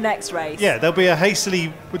by the next race. Yeah, there'll be a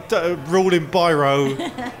hastily rule in Biro,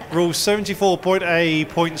 rule 74.A,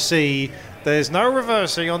 point C. There's no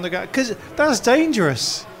reversing on the go, because that's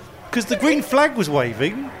dangerous. Because the green flag was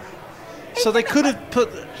waving, so they could have put.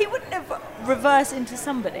 He wouldn't have reversed into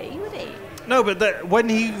somebody, would he? No, but when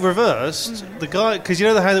he reversed, the guy, because you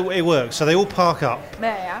know how it works, so they all park up.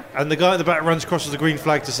 Yeah. And the guy at the back runs across with the green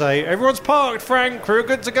flag to say, everyone's parked, Frank, we're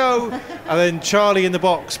good to go. And then Charlie in the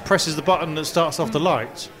box presses the button that starts off the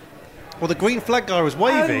light. Well, the green flag guy was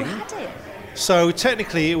waving, Oh, had it? so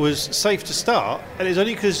technically it was safe to start. And it was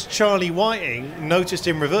only because Charlie Whiting noticed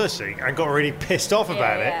him reversing and got really pissed off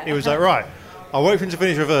about Yeah. it. He was like, right, I'll wait for him to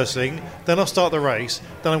finish reversing, then I'll start the race,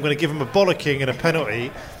 then I'm going to give him a bollocking and a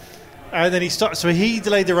penalty. And then so he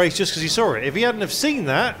delayed the race just because he saw it. If he hadn't have seen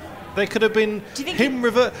that, there could have been him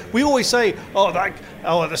revert. We always say, at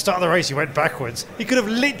the start of the race he went backwards. He could have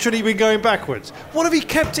literally been going backwards. What if he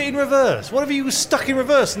kept it in reverse? What if he was stuck in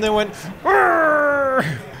reverse and then went, Arr!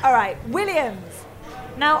 All right, Williams.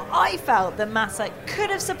 Now, I felt that Massa could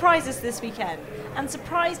have surprised us this weekend. And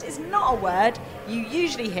surprised is not a word you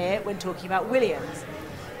usually hear when talking about Williams.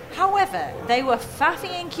 However, they were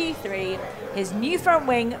faffing in Q3. His new front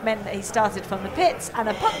wing meant that he started from the pits, and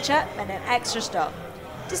a puncture meant an extra stop.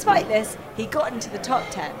 Despite this, he got into the top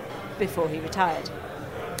 10 before he retired.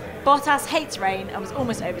 Bottas hates rain and was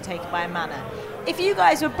almost overtaken by a Manor. If you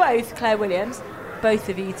guys were both Claire Williams, both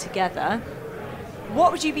of you together,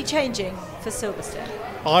 what would you be changing for Silverstone?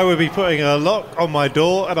 I would be putting a lock on my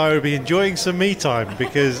door and I would be enjoying some me time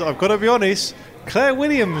because I've got to be honest, Claire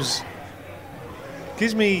Williams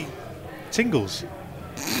gives me tingles.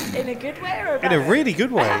 In a good way or a bad In a way? really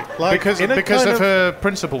good way. Like Because in a of kind her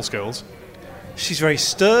principal skills. She's very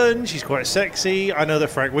stern, she's quite sexy. I know that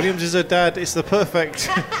Frank Williams is her dad. It's the perfect...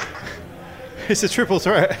 it's a triple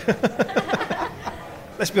threat.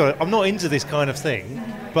 Let's be honest, I'm not into this kind of thing,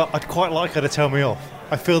 but I'd quite like her to tell me off.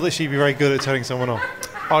 I feel that she'd be very good at telling someone off.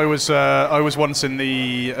 I was once in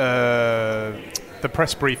the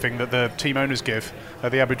press briefing that the team owners give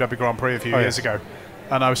at the Abu Dhabi Grand Prix a few years ago,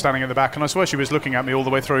 and I was standing in the back, and I swear she was looking at me all the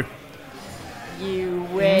way through. You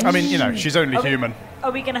wish. I mean, you know, she's only human.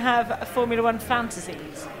 Are we going to have a Formula One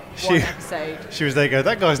Fantasies one episode? She was there going,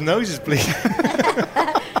 that guy's nose is bleeding.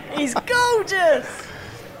 He's gorgeous!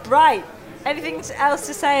 Right. Anything else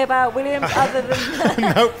to say about Williams other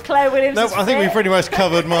than Nope. Claire Williams? No, I think we pretty much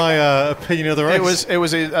covered my opinion of the race. It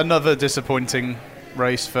was another disappointing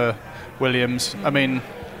race for Williams. I mean,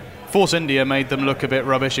 Force India made them look a bit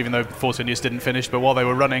rubbish, even though Force Indias didn't finish. But while they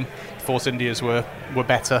were running, Force Indias were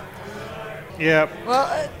better. Yeah.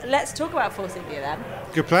 Well, let's talk about Force India then.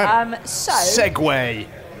 Good plan. Segway.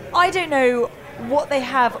 I don't know what they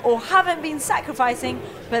have or haven't been sacrificing,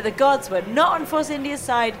 but the gods were not on Force India's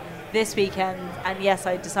side this weekend, and yes,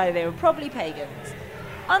 I decided they were probably pagans.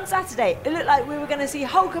 On Saturday, it looked like we were going to see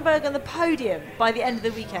Hulkenberg on the podium by the end of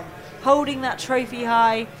the weekend, holding that trophy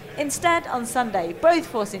high. Instead, on Sunday, both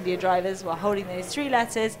Force India drivers were holding those three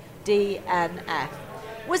letters, D and F.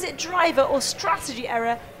 Was it driver or strategy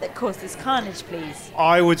error that caused this carnage, please?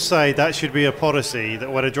 I would say that should be a policy that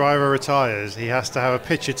when a driver retires, he has to have a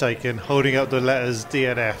picture taken holding up the letters D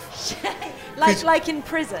and F. like in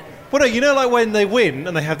prison. Well, no, you know, like when they win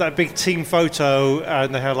and they have that big team photo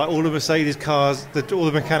and they have like all the Mercedes cars, all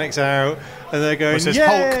the mechanics out, and they're going, It says Yay!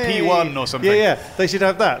 Hulk P1 or something. Yeah, they should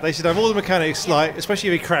have that. They should have all the mechanics, like,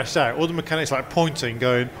 especially if he crashed out, all the mechanics like pointing,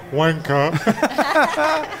 going, wanker.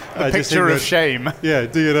 A picture of shame. Yeah,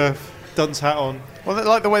 DNF, dunce hat on. Well,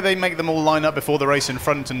 like the way they make them all line up before the race in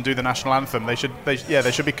front and do the national anthem. They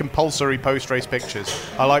should be compulsory post-race pictures.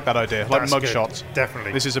 I like that idea, like That's mug good. shots.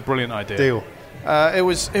 Definitely. This is a brilliant idea. Deal. It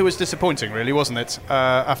was disappointing, really, wasn't it?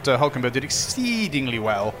 After Hulkenberg did exceedingly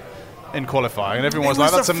well in qualifying, and everyone was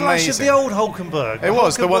like, "That's the flash amazing." of the old Hulkenberg. It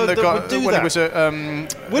was the one that got would do when that. he was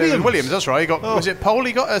at Williams. That's right. He got was it pole?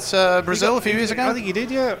 He got at Brazil a few years ago. I think he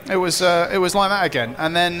did. Yeah. It was like that again,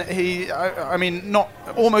 and then he, I mean, not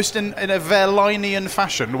almost in a Verlainian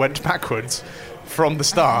fashion, went backwards from the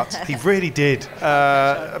start. He really did.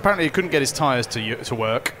 Apparently, he couldn't get his tyres to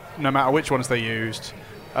work, no matter which ones they used.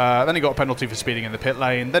 Then he got a penalty for speeding in the pit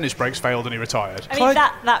lane. Then his brakes failed and he retired. I mean,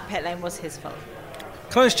 that pit lane was his fault.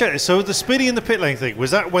 Can I just check this? So the speeding in the pit lane thing,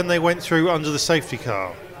 was that when they went through under the safety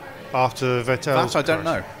car after Vettel's That I don't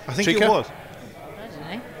crash? know. I think Chica? it was.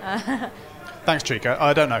 I don't know. Thanks, Chica.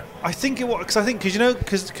 I don't know. I think it was because you know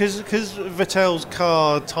because Vettel's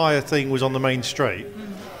car tyre thing was on the main straight.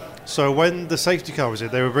 So when the safety car was in,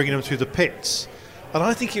 they were bringing him through the pits, and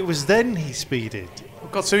I think it was then he speeded.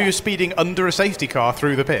 God, so you're speeding under a safety car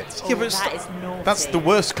through the pits? Yeah, but that is naughty. That's the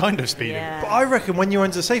worst kind of speeding. Yeah. But I reckon when you're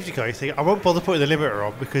under the safety car, you think, I won't bother putting the limiter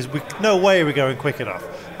on because no way we're going quick enough.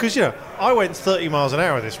 Because, you know, I went 30 miles an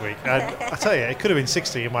hour this week, and I tell you, it could have been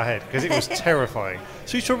 60 in my head because it was terrifying.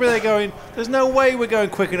 So you're probably there going, there's no way we're going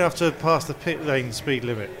quick enough to pass the pit lane speed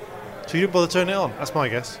limit. So you didn't bother turning it on. That's my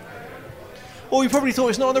guess. Or you probably thought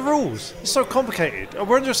it's not on the rules. It's so complicated.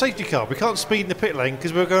 We're under a safety car. We can't speed in the pit lane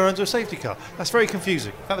because we're going under a safety car. That's very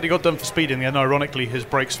confusing. The fact that he got done for speeding, and ironically his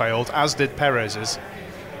brakes failed, as did Perez's.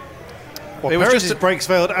 Well, It was Perez's just a- brakes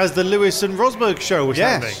failed as the Lewis and Rosberg show was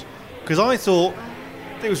Yes. happening. Because I thought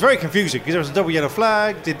it was very confusing because there was a double yellow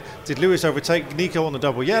flag. Did Lewis overtake Nico on the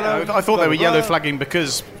double yellow? I thought they were Blah, yellow blah. flagging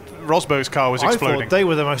because Rosberg's car was I exploding. thought they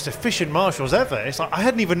were the most efficient marshals ever. It's like I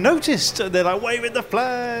hadn't even noticed. They're like waving the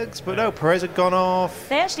flags, but no, Perez had gone off.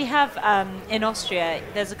 They actually have, in Austria,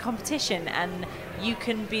 there's a competition and you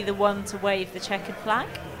can be the one to wave the checkered flag.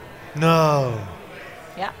 No,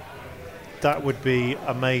 Yeah. that would be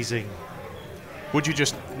amazing. Would you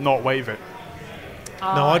just not wave it?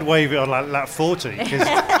 No, I'd wave it on like lap 40 because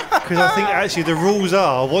I think actually the rules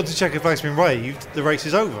are once the checkered flag's been waved, the race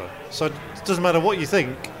is over. So it doesn't matter what you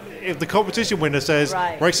think. if the competition winner says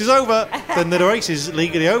Right. race is over, then the race is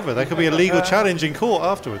legally over. There could be a legal challenge in court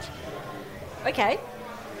afterwards. Okay.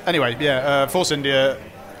 Anyway, Force India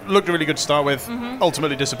looked really good to start with.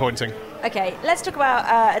 Ultimately disappointing. Okay, let's talk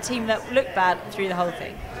about a team that looked bad through the whole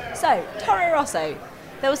thing. So, Toro Rosso.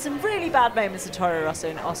 There were some really bad moments of Toro Rosso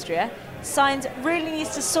in Austria. Sainz really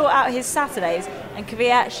needs to sort out his Saturdays, and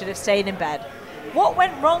Kvyat should have stayed in bed. What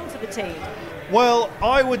went wrong for the team? Well,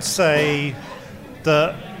 I would say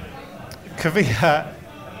that Kvyat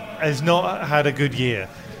has not had a good year.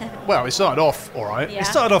 Well, it started off all right. Yeah. It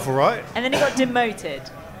started off all right, And then he got demoted.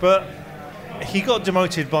 but he got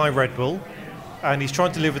demoted by Red Bull, and he's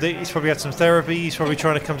trying to live with it. He's probably had some therapy. He's probably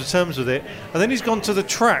trying to come to terms with it. And then he's gone to the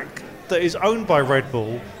track that is owned by Red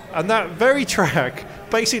Bull, and that very track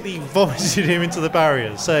basically vomited him into the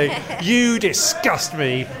barriers, saying, "You disgust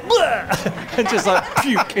me," and just like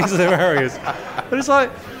puke into the barriers. And it's like,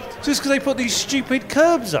 just because they put these stupid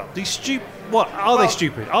curbs up, these stupid. What are they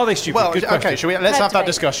stupid? Are they stupid? Well, Good okay, question. shall we? Let's Curb have that debate.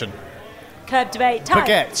 discussion. Curb debate time.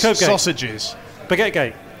 Baguettes, Curb gate. sausages, Baguette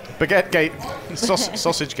gate, baguette gate,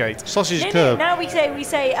 sausage gate. sausage No, curb. now we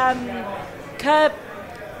say curb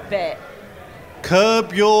bit.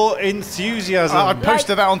 Curb your enthusiasm. I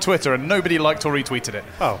posted that on Twitter and nobody liked or retweeted it.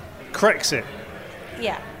 Oh, corrects it.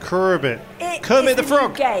 Yeah. Curb it. It Kermit is the new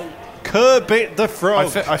Frog. Gate. Kermit the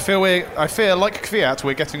Frog. I feel like Kvyat,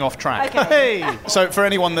 we're getting off track. Okay. Hey! So for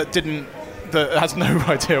anyone that has no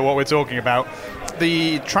idea what we're talking about,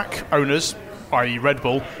 the track owners, i.e. Red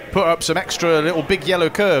Bull, put up some extra little big yellow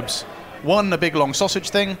curbs. One a big long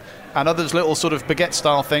sausage thing, and others little sort of baguette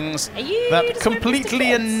style things Are you that describing completely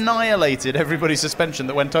Mr. Fitz? annihilated everybody's suspension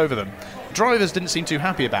that went over them. Drivers didn't seem too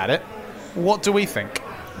happy about it. What do we think?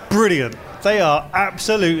 Brilliant. They are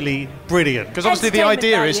absolutely brilliant. Because obviously the Entertainment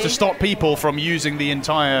idea is value. to stop people from using the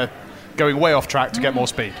entire going way off track to get more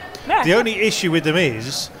speed. Yeah. The only issue with them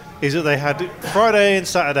is that they had Friday and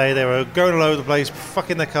Saturday, they were going all over the place,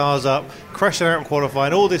 fucking their cars up, crashing out and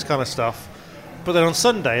qualifying, all this kind of stuff. But then on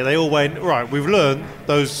Sunday, they all went, right, we've learned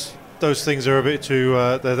those things are a bit too,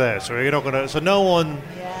 they're there. So you're not going to, so no one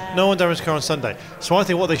damaged the car on Sunday. So I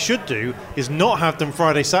think what they should do is not have them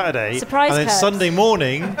Friday, Saturday, Surprise and then curbs. Sunday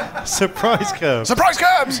morning, surprise curve. Surprise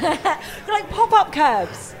curbs! They're like pop-up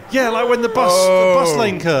curbs. Yeah, like when the bus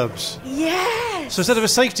lane curbs. Yes. So instead of a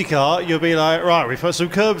safety car, you'll be like, right, we put some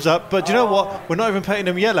curbs up, but do you know what? We're not even painting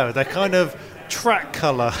them yellow. They're kind of track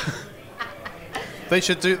colour. They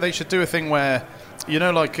should do a thing where, you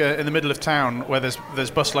know, like in the middle of town where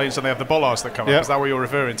there's bus lanes and they have the bollards that come Yep. up. Is that what you're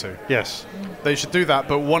referring to? Yes. They should do that,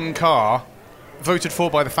 but one car, voted for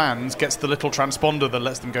by the fans, gets the little transponder that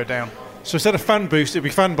lets them go down. So instead of fan boost, it'd be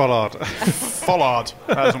fan bollard. Follard.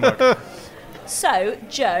 That doesn't work. So,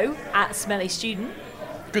 Joe, at Smelly Student,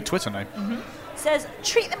 Good Twitter name. says,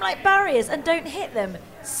 treat them like barriers and don't hit them.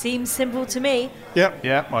 Seems simple to me. Yep.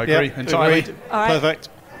 Yeah, I agree Yep, entirely. agreed. All right. Perfect.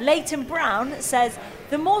 Leighton Brown says,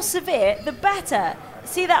 the more severe, the better.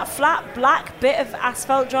 See that flat black bit of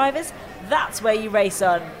asphalt, drivers? That's where you race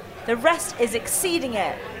on. The rest is exceeding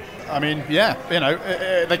it. I mean, yeah, you know,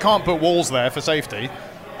 they can't put walls there for safety,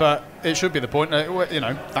 but it should be the point. You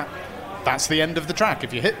know, that's the end of the track.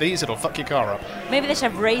 If you hit these, it'll fuck your car up. Maybe they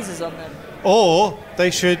should have razors on them. Or they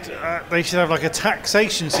should have like a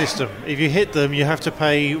taxation system. If you hit them, you have to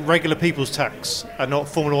pay regular people's tax and not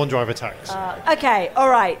Formula One driver tax. Okay, all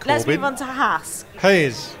right. Let's Corbyn. move on to Haas.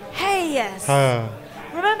 Hayes. Hey, yes. Ah.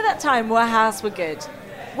 Remember that time where Haas were good?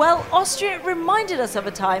 Well, Austria reminded us of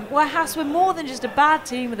a time where Haas were more than just a bad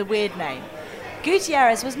team with a weird name.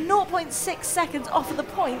 Gutierrez was 0.6 seconds off of the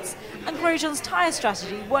points, and Grosjean's tyre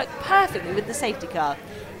strategy worked perfectly with the safety car.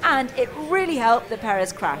 And it really helped that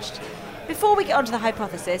Perez crashed. Before we get onto the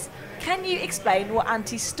hypothesis, can you explain what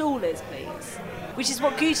anti-stall is, please? Which is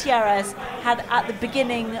what Gutierrez had at the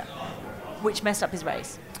beginning, which messed up his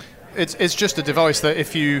race. It's just a device that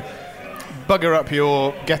if you bugger up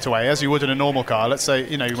your getaway as you would in a normal car, let's say,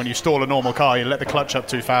 you know, when you stall a normal car, you let the clutch up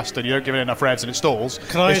too fast and you don't give it enough revs and it stalls.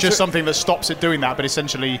 It's just something that stops it doing that, but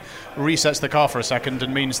essentially resets the car for a second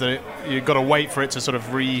and means that you've got to wait for it to sort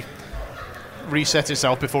of reset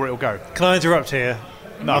itself before it'll go. Can I interrupt here?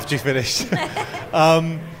 No. After you finished.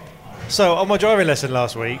 So on my driving lesson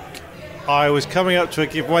last week, I was coming up to a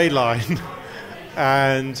giveaway line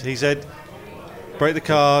and he said, brake the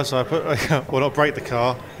car. So I put, well, not brake the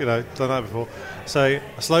car, you know, done that before. So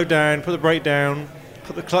I slowed down, put the brake down,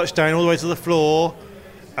 put the clutch down all the way to the floor,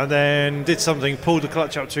 and then did something, pulled the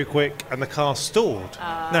clutch up too quick, and the car stalled.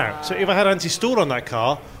 Now, so if I had anti-stall on that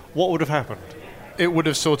car, what would have happened? It would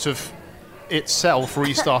have sort of itself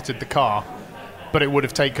restarted the car. but it would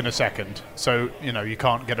have taken a second. So, you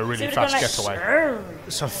can't get a really fast getaway.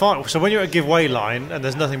 So fine. So when you're at a giveaway line and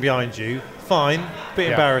there's nothing behind you, fine,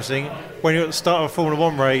 bit embarrassing. When you're at the start of a Formula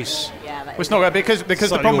 1 race... Well, it's not good because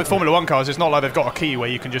the problem with Formula 1 cars is not like they've got a key where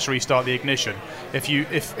you can just restart the ignition.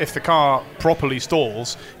 If the car properly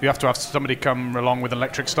stalls, you have to have somebody come along with an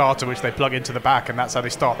electric starter which they plug into the back, and that's how they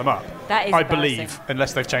start them up. That is I believe,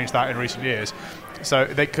 unless they've changed that in recent years. So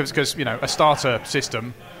because a starter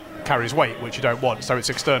system carries weight, which you don't want, so it's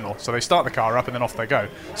external. So they start the car up and then off they go.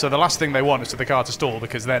 So the last thing they want is for the car to stall,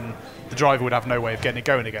 because then the driver would have no way of getting it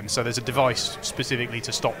going again. So there's a device specifically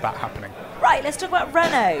to stop that happening. Right, let's talk about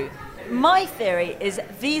Renault. My theory is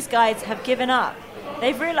these guys have given up.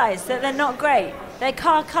 They've realised that they're not great. Their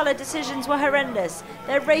car colour decisions were horrendous.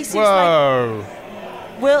 Their race suits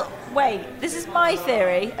wait, this is my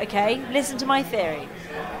theory, okay? Listen to my theory.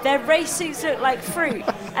 Their race suits look like fruit,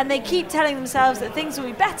 and they keep telling themselves that things will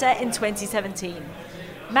be better in 2017.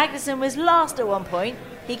 Magnussen was last at one point,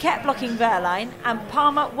 he kept blocking Verline, and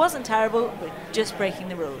Palmer wasn't terrible, but just breaking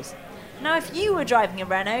the rules. Now, if you were driving a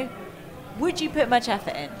Renault, would you put much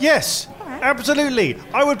effort in? Yes, absolutely.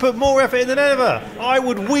 I would put more effort in than ever. I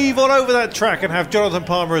would weave all over that track and have Jonathan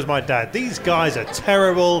Palmer as my dad. These guys are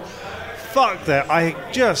terrible. Fuck that. I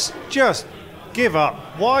just give up.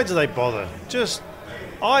 Why do they bother?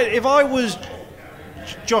 If I was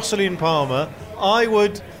Jocelyn Palmer, I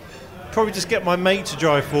would probably just get my mate to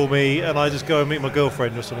drive for me, and I just go and meet my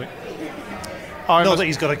girlfriend or something. Not that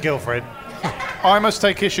he's got a girlfriend. I must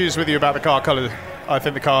take issues with you about the car colour. I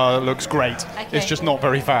think the car looks great. Okay. It's just not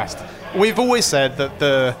very fast. We've always said that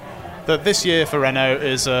that this year for Renault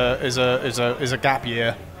is a gap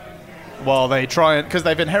year, while they try, because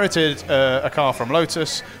they've inherited a car from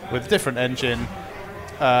Lotus with a different engine.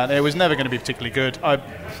 It was never going to be particularly good. I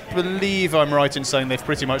believe I'm right in saying they've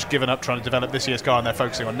pretty much given up trying to develop this year's car, and they're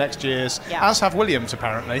focusing on next year's, as have Williams,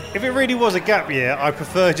 apparently. If it really was a gap year, I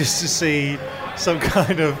prefer just to see some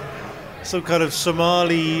kind of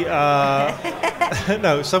Somali...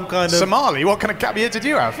 Somali? What kind of gap year did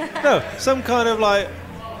you have? No, some kind of like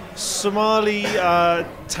Somali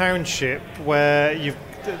township where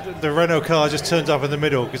the Renault car just turns up in the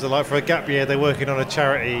middle, because they're like, for a gap year they're working on a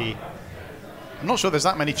charity. I'm not sure there's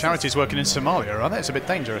that many charities working in Somalia, are there? It's a bit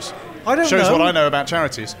dangerous. I don't know. Shows what I know about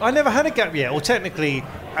charities. I never had a gap year. Well, technically,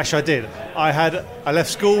 actually I did. I left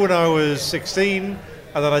school when I was 16,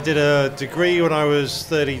 and then I did a degree when I was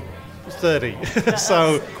 30.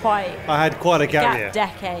 So I had quite a gap year.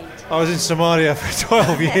 Decade. I was in Somalia for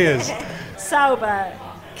 12 years. Sauber,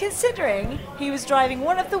 considering he was driving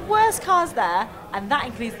one of the worst cars there, and that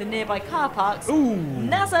includes the nearby car parks,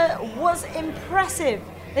 NASA was impressive.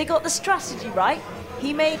 They got the strategy right.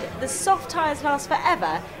 He made the soft tyres last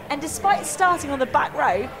forever, and despite starting on the back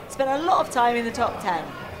row, spent a lot of time in the top 10.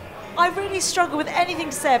 I really struggle with anything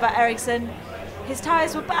to say about Ericsson. His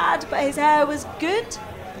tyres were bad, but his hair was good.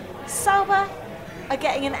 Sauber are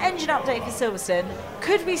getting an engine update for Silverstone.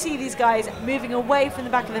 Could we see these guys moving away from the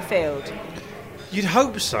back of the field? You'd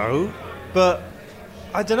hope so, but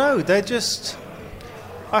I don't know. They're just...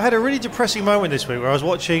 I had a really depressing moment this week where I was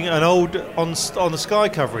watching an old... On the Sky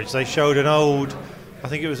coverage, they showed an old... I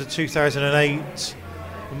think it was a 2008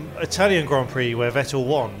 Italian Grand Prix where Vettel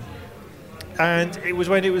won. And it was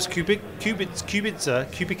when it was Kubica,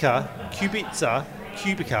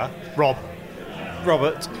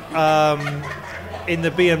 Robert, in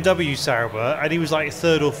the BMW Sauber, and he was like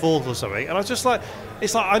third or fourth or something. And I was just like,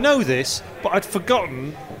 it's like, I know this, but I'd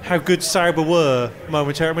forgotten how good Sauber were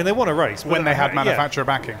momentarily. I mean, they won a race. When they had manufacturer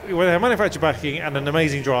backing. When they had manufacturer backing and an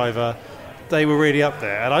amazing driver, they were really up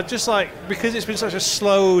there. And I just like, because it's been such a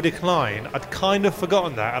slow decline, I'd kind of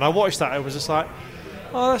forgotten that. And I watched that and was just like,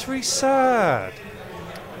 oh, that's really sad.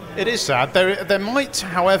 It is sad. There might,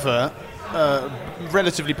 however...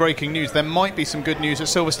 relatively breaking news, there might be some good news at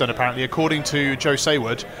Silverstone, apparently, according to Joe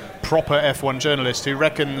Saywood, proper F1 journalist, who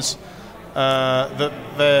reckons that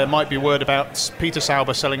there might be word about Peter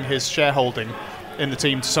Sauber selling his shareholding in the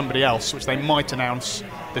team to somebody else, which they might announce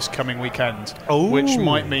this coming weekend. Ooh. Which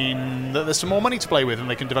might mean that there's some more money to play with and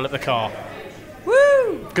they can develop the car.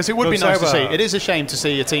 Woo! Because it would be nice to see. It is a shame to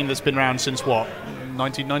see a team that's been around since,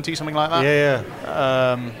 1990, something like that?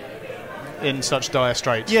 Yeah. In such dire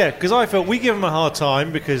straits. Yeah, because I felt we give them a hard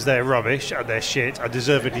time because they're rubbish and they're shit, and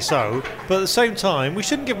deservedly so. But at the same time, we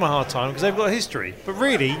shouldn't give them a hard time because they've got a history. But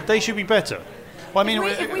really, they should be better. Well, I mean,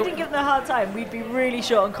 if we didn't give them a hard time, we'd be really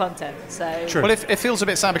short on content. So true. Well, it feels a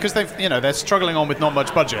bit sad because they're struggling on with not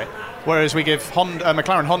much budget, whereas we give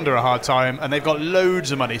McLaren Honda a hard time, and they've got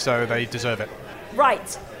loads of money, so they deserve it.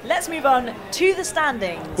 Right, let's move on to the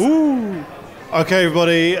standings. Ooh. Okay,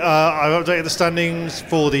 everybody, I've updated the standings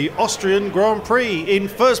for the Austrian Grand Prix. In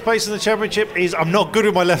first place in the championship is I'm not good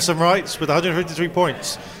with my lefts and rights with 153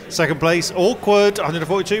 points. Second place, Awkward,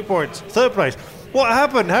 142 points. Third place, what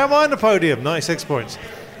happened? How am I on the podium? 96 points.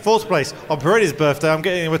 Fourth place, on Peretti's birthday, I'm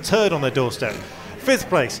getting a turd on their doorstep. Fifth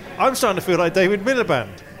place, I'm starting to feel like David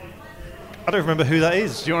Miliband. I don't remember who that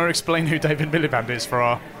is. Do you want to explain who David Miliband is for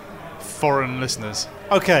our foreign listeners?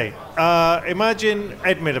 Okay, imagine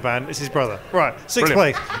Ed Miliband, it's his brother. Right, sixth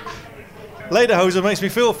Brilliant. place. Lederhosen makes me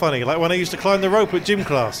feel funny, like when I used to climb the rope at gym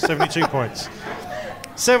class, 72 points.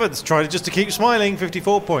 Seventh, tried just to keep smiling,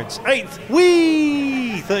 54 points. Eighth,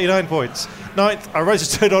 whee, 39 points. Ninth, I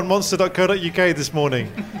registered on monster.co.uk this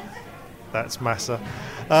morning. That's Massa.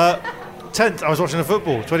 10th, I was watching the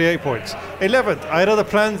football, 28 points. 11th, I had other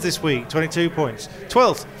plans this week, 22 points.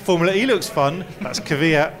 12th, Formula E looks fun, that's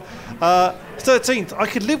Kvyat. 13th, I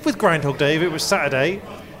could live with Groundhog Day if it was Saturday.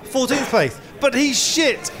 14th place, but he's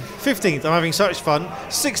shit. 15th, I'm having such fun.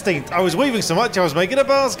 16th, I was weaving so much I was making a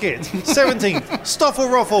basket. 17th, Stoffel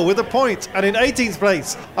Ruffle with a point. And in 18th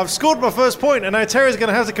place, I've scored my first point and now Terry's going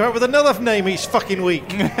to have to come up with another name each fucking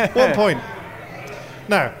week. 1 point.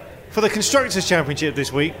 Now, for the Constructors' Championship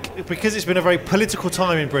this week, because it's been a very political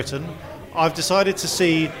time in Britain, I've decided to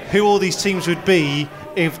see who all these teams would be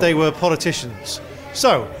if they were politicians.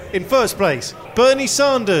 So, in first place, Bernie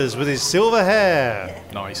Sanders with his silver hair.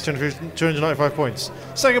 Nice. 295 points.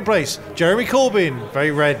 Second place, Jeremy Corbyn.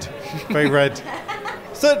 Very red. Very red.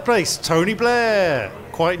 Third place, Tony Blair.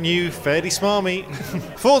 Quite new, fairly smarmy.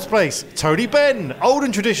 Fourth place, Tony Benn. Old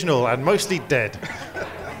and traditional and mostly dead.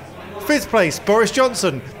 Fifth place, Boris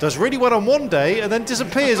Johnson. Does really well on one day and then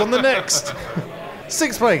disappears on the next.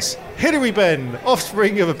 Sixth place, Hillary Benn.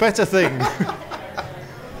 Offspring of a better thing.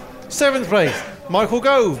 Seventh place, Michael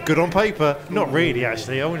Gove, good on paper. Not really,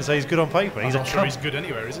 actually. I wouldn't say he's good on paper. I'm not sure he's good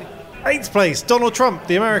anywhere, is he? Eighth place, Donald Trump,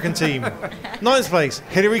 the American team. Ninth place,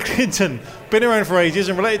 Hillary Clinton. Been around for ages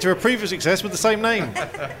and related to a previous success with the same name.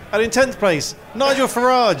 And in 10th place, Nigel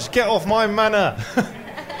Farage. Get off my manor.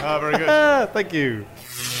 Very good. Thank you.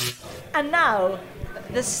 And now,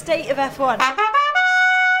 the state of F1.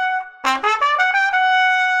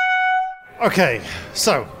 Okay,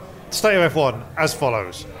 so, state of F1 as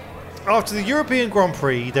follows. After the European Grand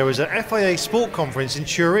Prix, there was a FIA Sport Conference in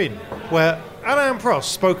Turin, where Alain Prost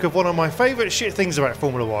spoke of one of my favourite shit things about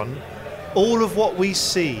Formula One, all of what we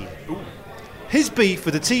see. His beef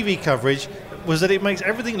with the TV coverage was that it makes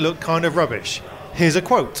everything look kind of rubbish. Here's a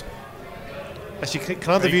quote. Actually,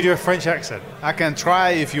 can either of you do a French accent? I can try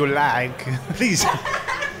if you like. Please.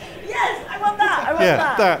 Yes, I want that. I want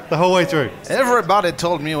Yeah, that, the whole way through. Everybody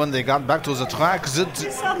told me when they got back to the track that...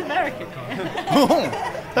 It's South American.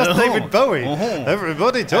 That's David Bowie.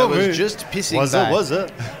 Everybody told me. I was just pissing Was back. it, was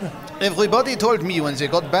it? Everybody told me when they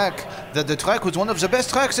got back that the track was one of the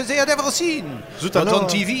best tracks that they had ever seen. Zut But on alors.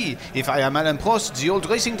 TV, if I am Alain Prost, the old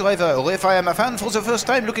racing driver, or if I am a fan for the first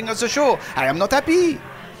time looking at the show, I am not happy.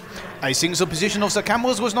 I think the position of the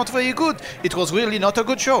cameras was not very good. It was really not a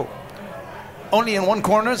good show. Only in one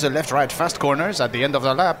corner, the left-right fast corners at the end of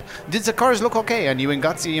the lap, did the cars look okay, and you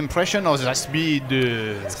got the impression of the speed.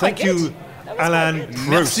 Thank you, Alain Prost.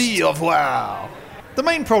 Merci, au revoir. The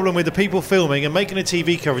main problem with the people filming and making a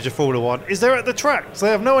TV coverage of Formula One is they're at the track, so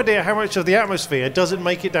they have no idea how much of the atmosphere doesn't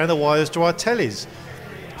make it down the wires to our tellies.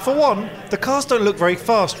 For one, the cars don't look very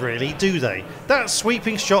fast really, do they? That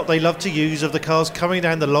sweeping shot they love to use of the cars coming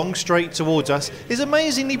down the long straight towards us is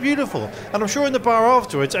amazingly beautiful, and I'm sure in the bar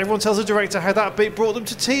afterwards everyone tells the director how that bit brought them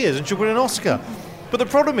to tears and should win an Oscar. But the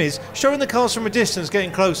problem is, showing the cars from a distance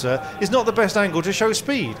getting closer is not the best angle to show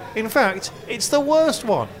speed. In fact, it's the worst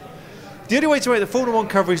one. The only way to make the Formula 1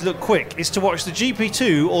 coverage look quick is to watch the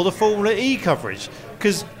GP2 or the Formula E coverage,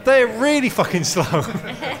 because they're really fucking slow.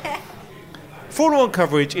 Formula 1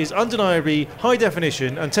 coverage is undeniably high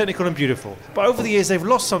definition and technical and beautiful, but over the years they've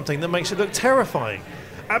lost something that makes it look terrifying.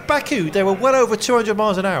 At Baku, they were well over 200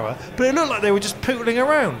 miles an hour, but it looked like they were just pootling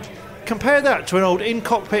around. Compare that to an old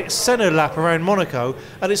in-cockpit Senna lap around Monaco,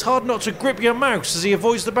 and it's hard not to grip your mouse as he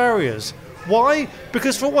avoids the barriers. Why?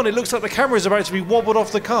 Because for one, it looks like the camera is about to be wobbled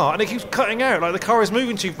off the car, and it keeps cutting out like the car is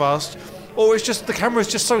moving too fast, or it's just the camera's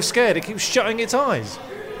just so scared it keeps shutting its eyes.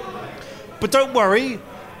 But don't worry,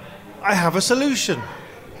 I have a solution.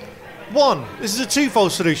 One, this is a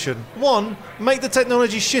twofold solution. One, make the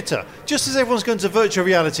technology shitter. Just as everyone's going to virtual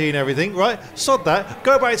reality and everything, right? Sod that.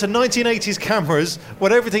 Go back to 1980s cameras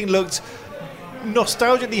when everything looked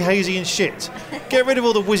nostalgically hazy and shit. Get rid of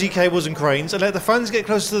all the whizzy cables and cranes and let the fans get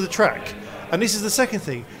closer to the track. And this is the second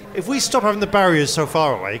thing. If we stop having the barriers so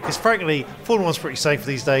far away, because frankly, Formula 1's pretty safe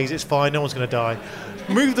these days, it's fine, no one's going to die.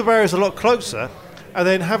 Move the barriers a lot closer. and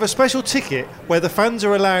then have a special ticket where the fans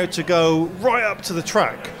are allowed to go right up to the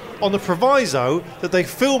track on the proviso that they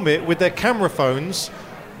film it with their camera phones,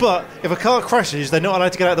 but if a car crashes, they're not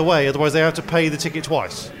allowed to get out of the way, otherwise they have to pay the ticket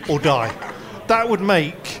twice or die. That would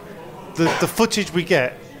make the footage we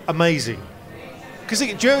get amazing. Because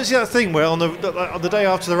do you ever see that thing where on the day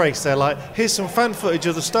after the race they're like, here's some fan footage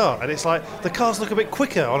of the start, and it's like the cars look a bit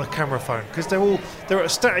quicker on a camera phone because they're at a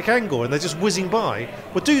static angle and they're just whizzing by.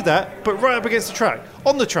 Well, do that, but right up against the track,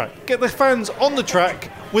 on the track. Get the fans on the track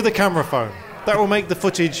with a camera phone. That will make the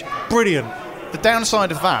footage brilliant. The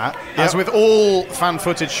downside of that, as with all fan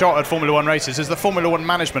footage shot at Formula One races, is the Formula One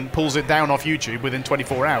management pulls it down off YouTube within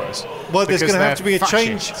 24 hours. Well, there's going to have to be a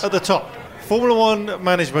change at the top. Formula One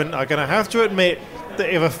management are going to have to admit that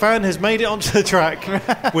if a fan has made it onto the track,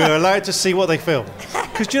 we're allowed to see what they film.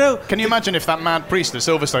 Because, you know... Can you imagine if that mad priest at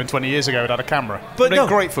Silverstone 20 years ago had a camera? But no,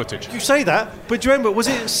 great footage. You say that, but do you remember, was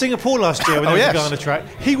it Singapore last year when there was a guy on the track?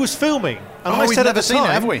 He was filming. And I said at the time,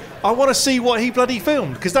 have we? I want to see what he bloody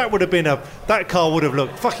filmed, because that would have been that car would have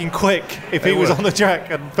looked fucking quick if he was on the track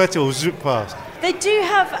and Vettel zipped past. They do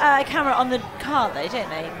have a camera on the car, though, don't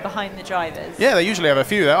they? Behind the drivers. Yeah, they usually have a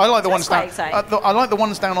few there. I like the ones down. exciting. I like the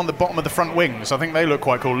ones down on the bottom of the front wings. I think they look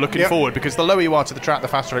quite cool looking forward, because the lower you are to the track, the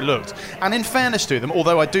faster it looks. And in fairness to them,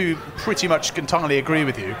 although I do pretty much entirely agree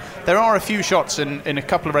with you, there are a few shots in a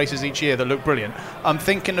couple of races each year that look brilliant. I'm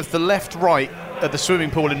thinking of the left-right at the swimming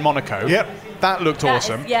pool in Monaco. Yep. That looked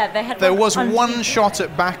awesome. They had. There was one shot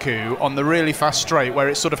at Baku on the really fast straight where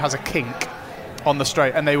it sort of has a kink on the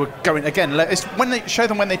straight, and they were going again. It's when they show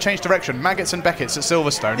them when they change direction. Maggots and Beckett's at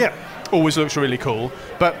Silverstone always looks really cool.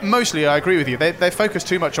 But mostly, I agree with you. They focus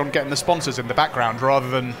too much on getting the sponsors in the background rather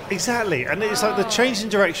than exactly. And it's like the change in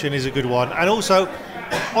direction is a good one, and also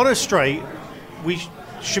on a straight, we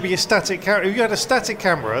should be a static camera. If you had a static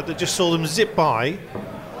camera that just saw them zip by.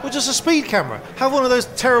 Or just a speed camera. Have one of those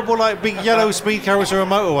terrible, like, big yellow speed cameras on a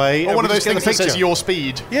motorway. Or one of those things that says your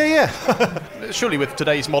speed. Yeah. Surely with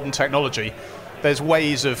today's modern technology, there's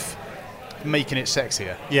ways of making it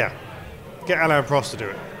sexier. Yeah. Get Alain Prost to do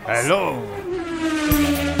it. Hello.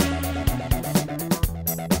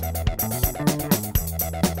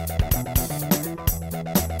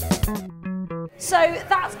 So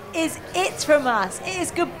that is it from us. It is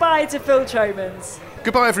goodbye to Phil Tromans.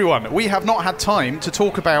 Goodbye, everyone. We have not had time to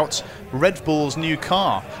talk about Red Bull's new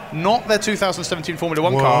car. Not their 2017 Formula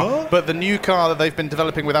One car, but the new car that they've been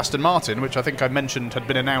developing with Aston Martin, which I think I mentioned had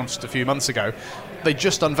been announced a few months ago. They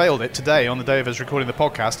just unveiled it today on the day of us recording the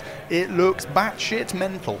podcast. It looks batshit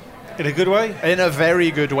mental. In a good way? In a very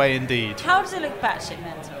good way indeed. How does it look batshit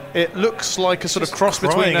mental? It looks like a sort of cross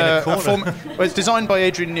between well, it's designed by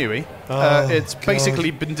Adrian Newey. It's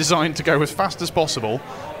basically been designed to go as fast as possible.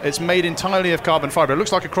 It's made entirely of carbon fibre. It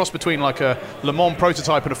looks like a cross between like a Le Mans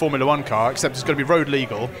prototype and a Formula One car, except it's going to be road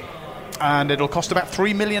legal, and it'll cost about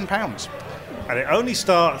 £3 million. And it only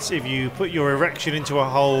starts if you put your erection into a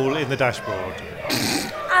hole in the dashboard.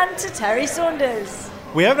 And to Terry Saunders.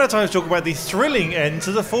 We haven't had time to talk about the thrilling end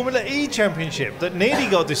to the Formula E Championship that nearly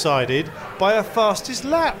got decided by a fastest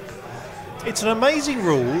lap. It's an amazing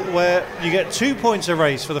rule where you get 2 points a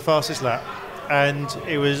race for the fastest lap, and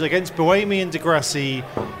it was against Buemi and Degrassi.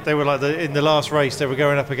 They were like in the last race, they were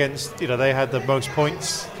going up against, they had the most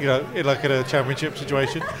points, in a championship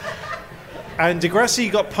situation. And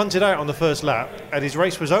Degrassi got punted out on the first lap, and his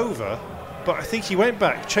race was over. But I think he went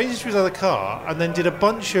back, changed to his other car, and then did a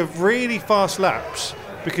bunch of really fast laps,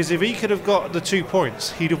 because if he could have got the 2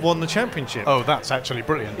 points, he'd have won the championship. Oh, that's actually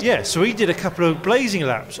brilliant. Yeah, so he did a couple of blazing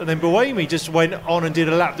laps, and then Buemi just went on and did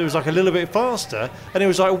a lap that was like a little bit faster, and it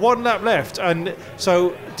was like 1 lap left, and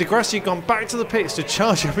so Degrassi had gone back to the pits to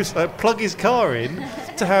charge him, plug his car in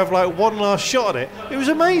to have like one last shot at it. It was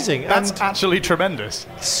amazing. That's actually tremendous.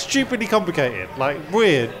 Stupidly complicated, like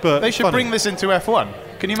weird, but they should funny. Bring this into F1.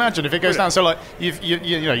 Can you imagine if it goes down? So like you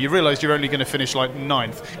realise you're only going to finish like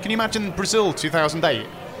 9th. Can you imagine Brazil 2008?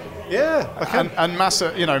 Yeah, I can. And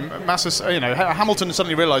Massa, Hamilton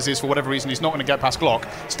suddenly realises for whatever reason he's not going to get past Glock.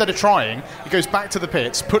 Instead of trying, he goes back to the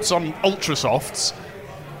pits, puts on ultra softs,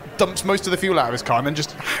 dumps most of the fuel out of his car, and then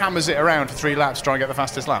just hammers it around for 3 laps to try and get the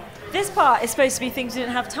fastest lap. This part is supposed to be things we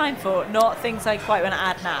didn't have time for, not things I quite want to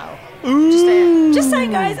add now. Just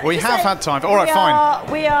saying, guys. We have had time. All right, fine.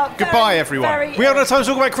 We are. Goodbye, everyone. We haven't had time to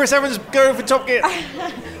talk about Chris Evans going for Top Gear.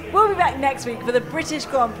 We'll be back next week for the British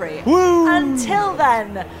Grand Prix. Woo! Until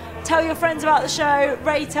then, tell your friends about the show,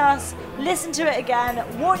 rate us, listen to it again,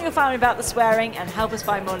 warn your family about the swearing, and help us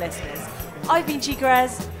find more listeners. I've been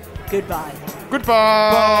Chicarez. Goodbye.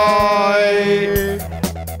 Goodbye. Bye.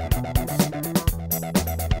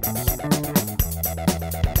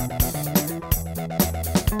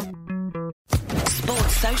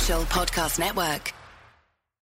 Social Podcast Network.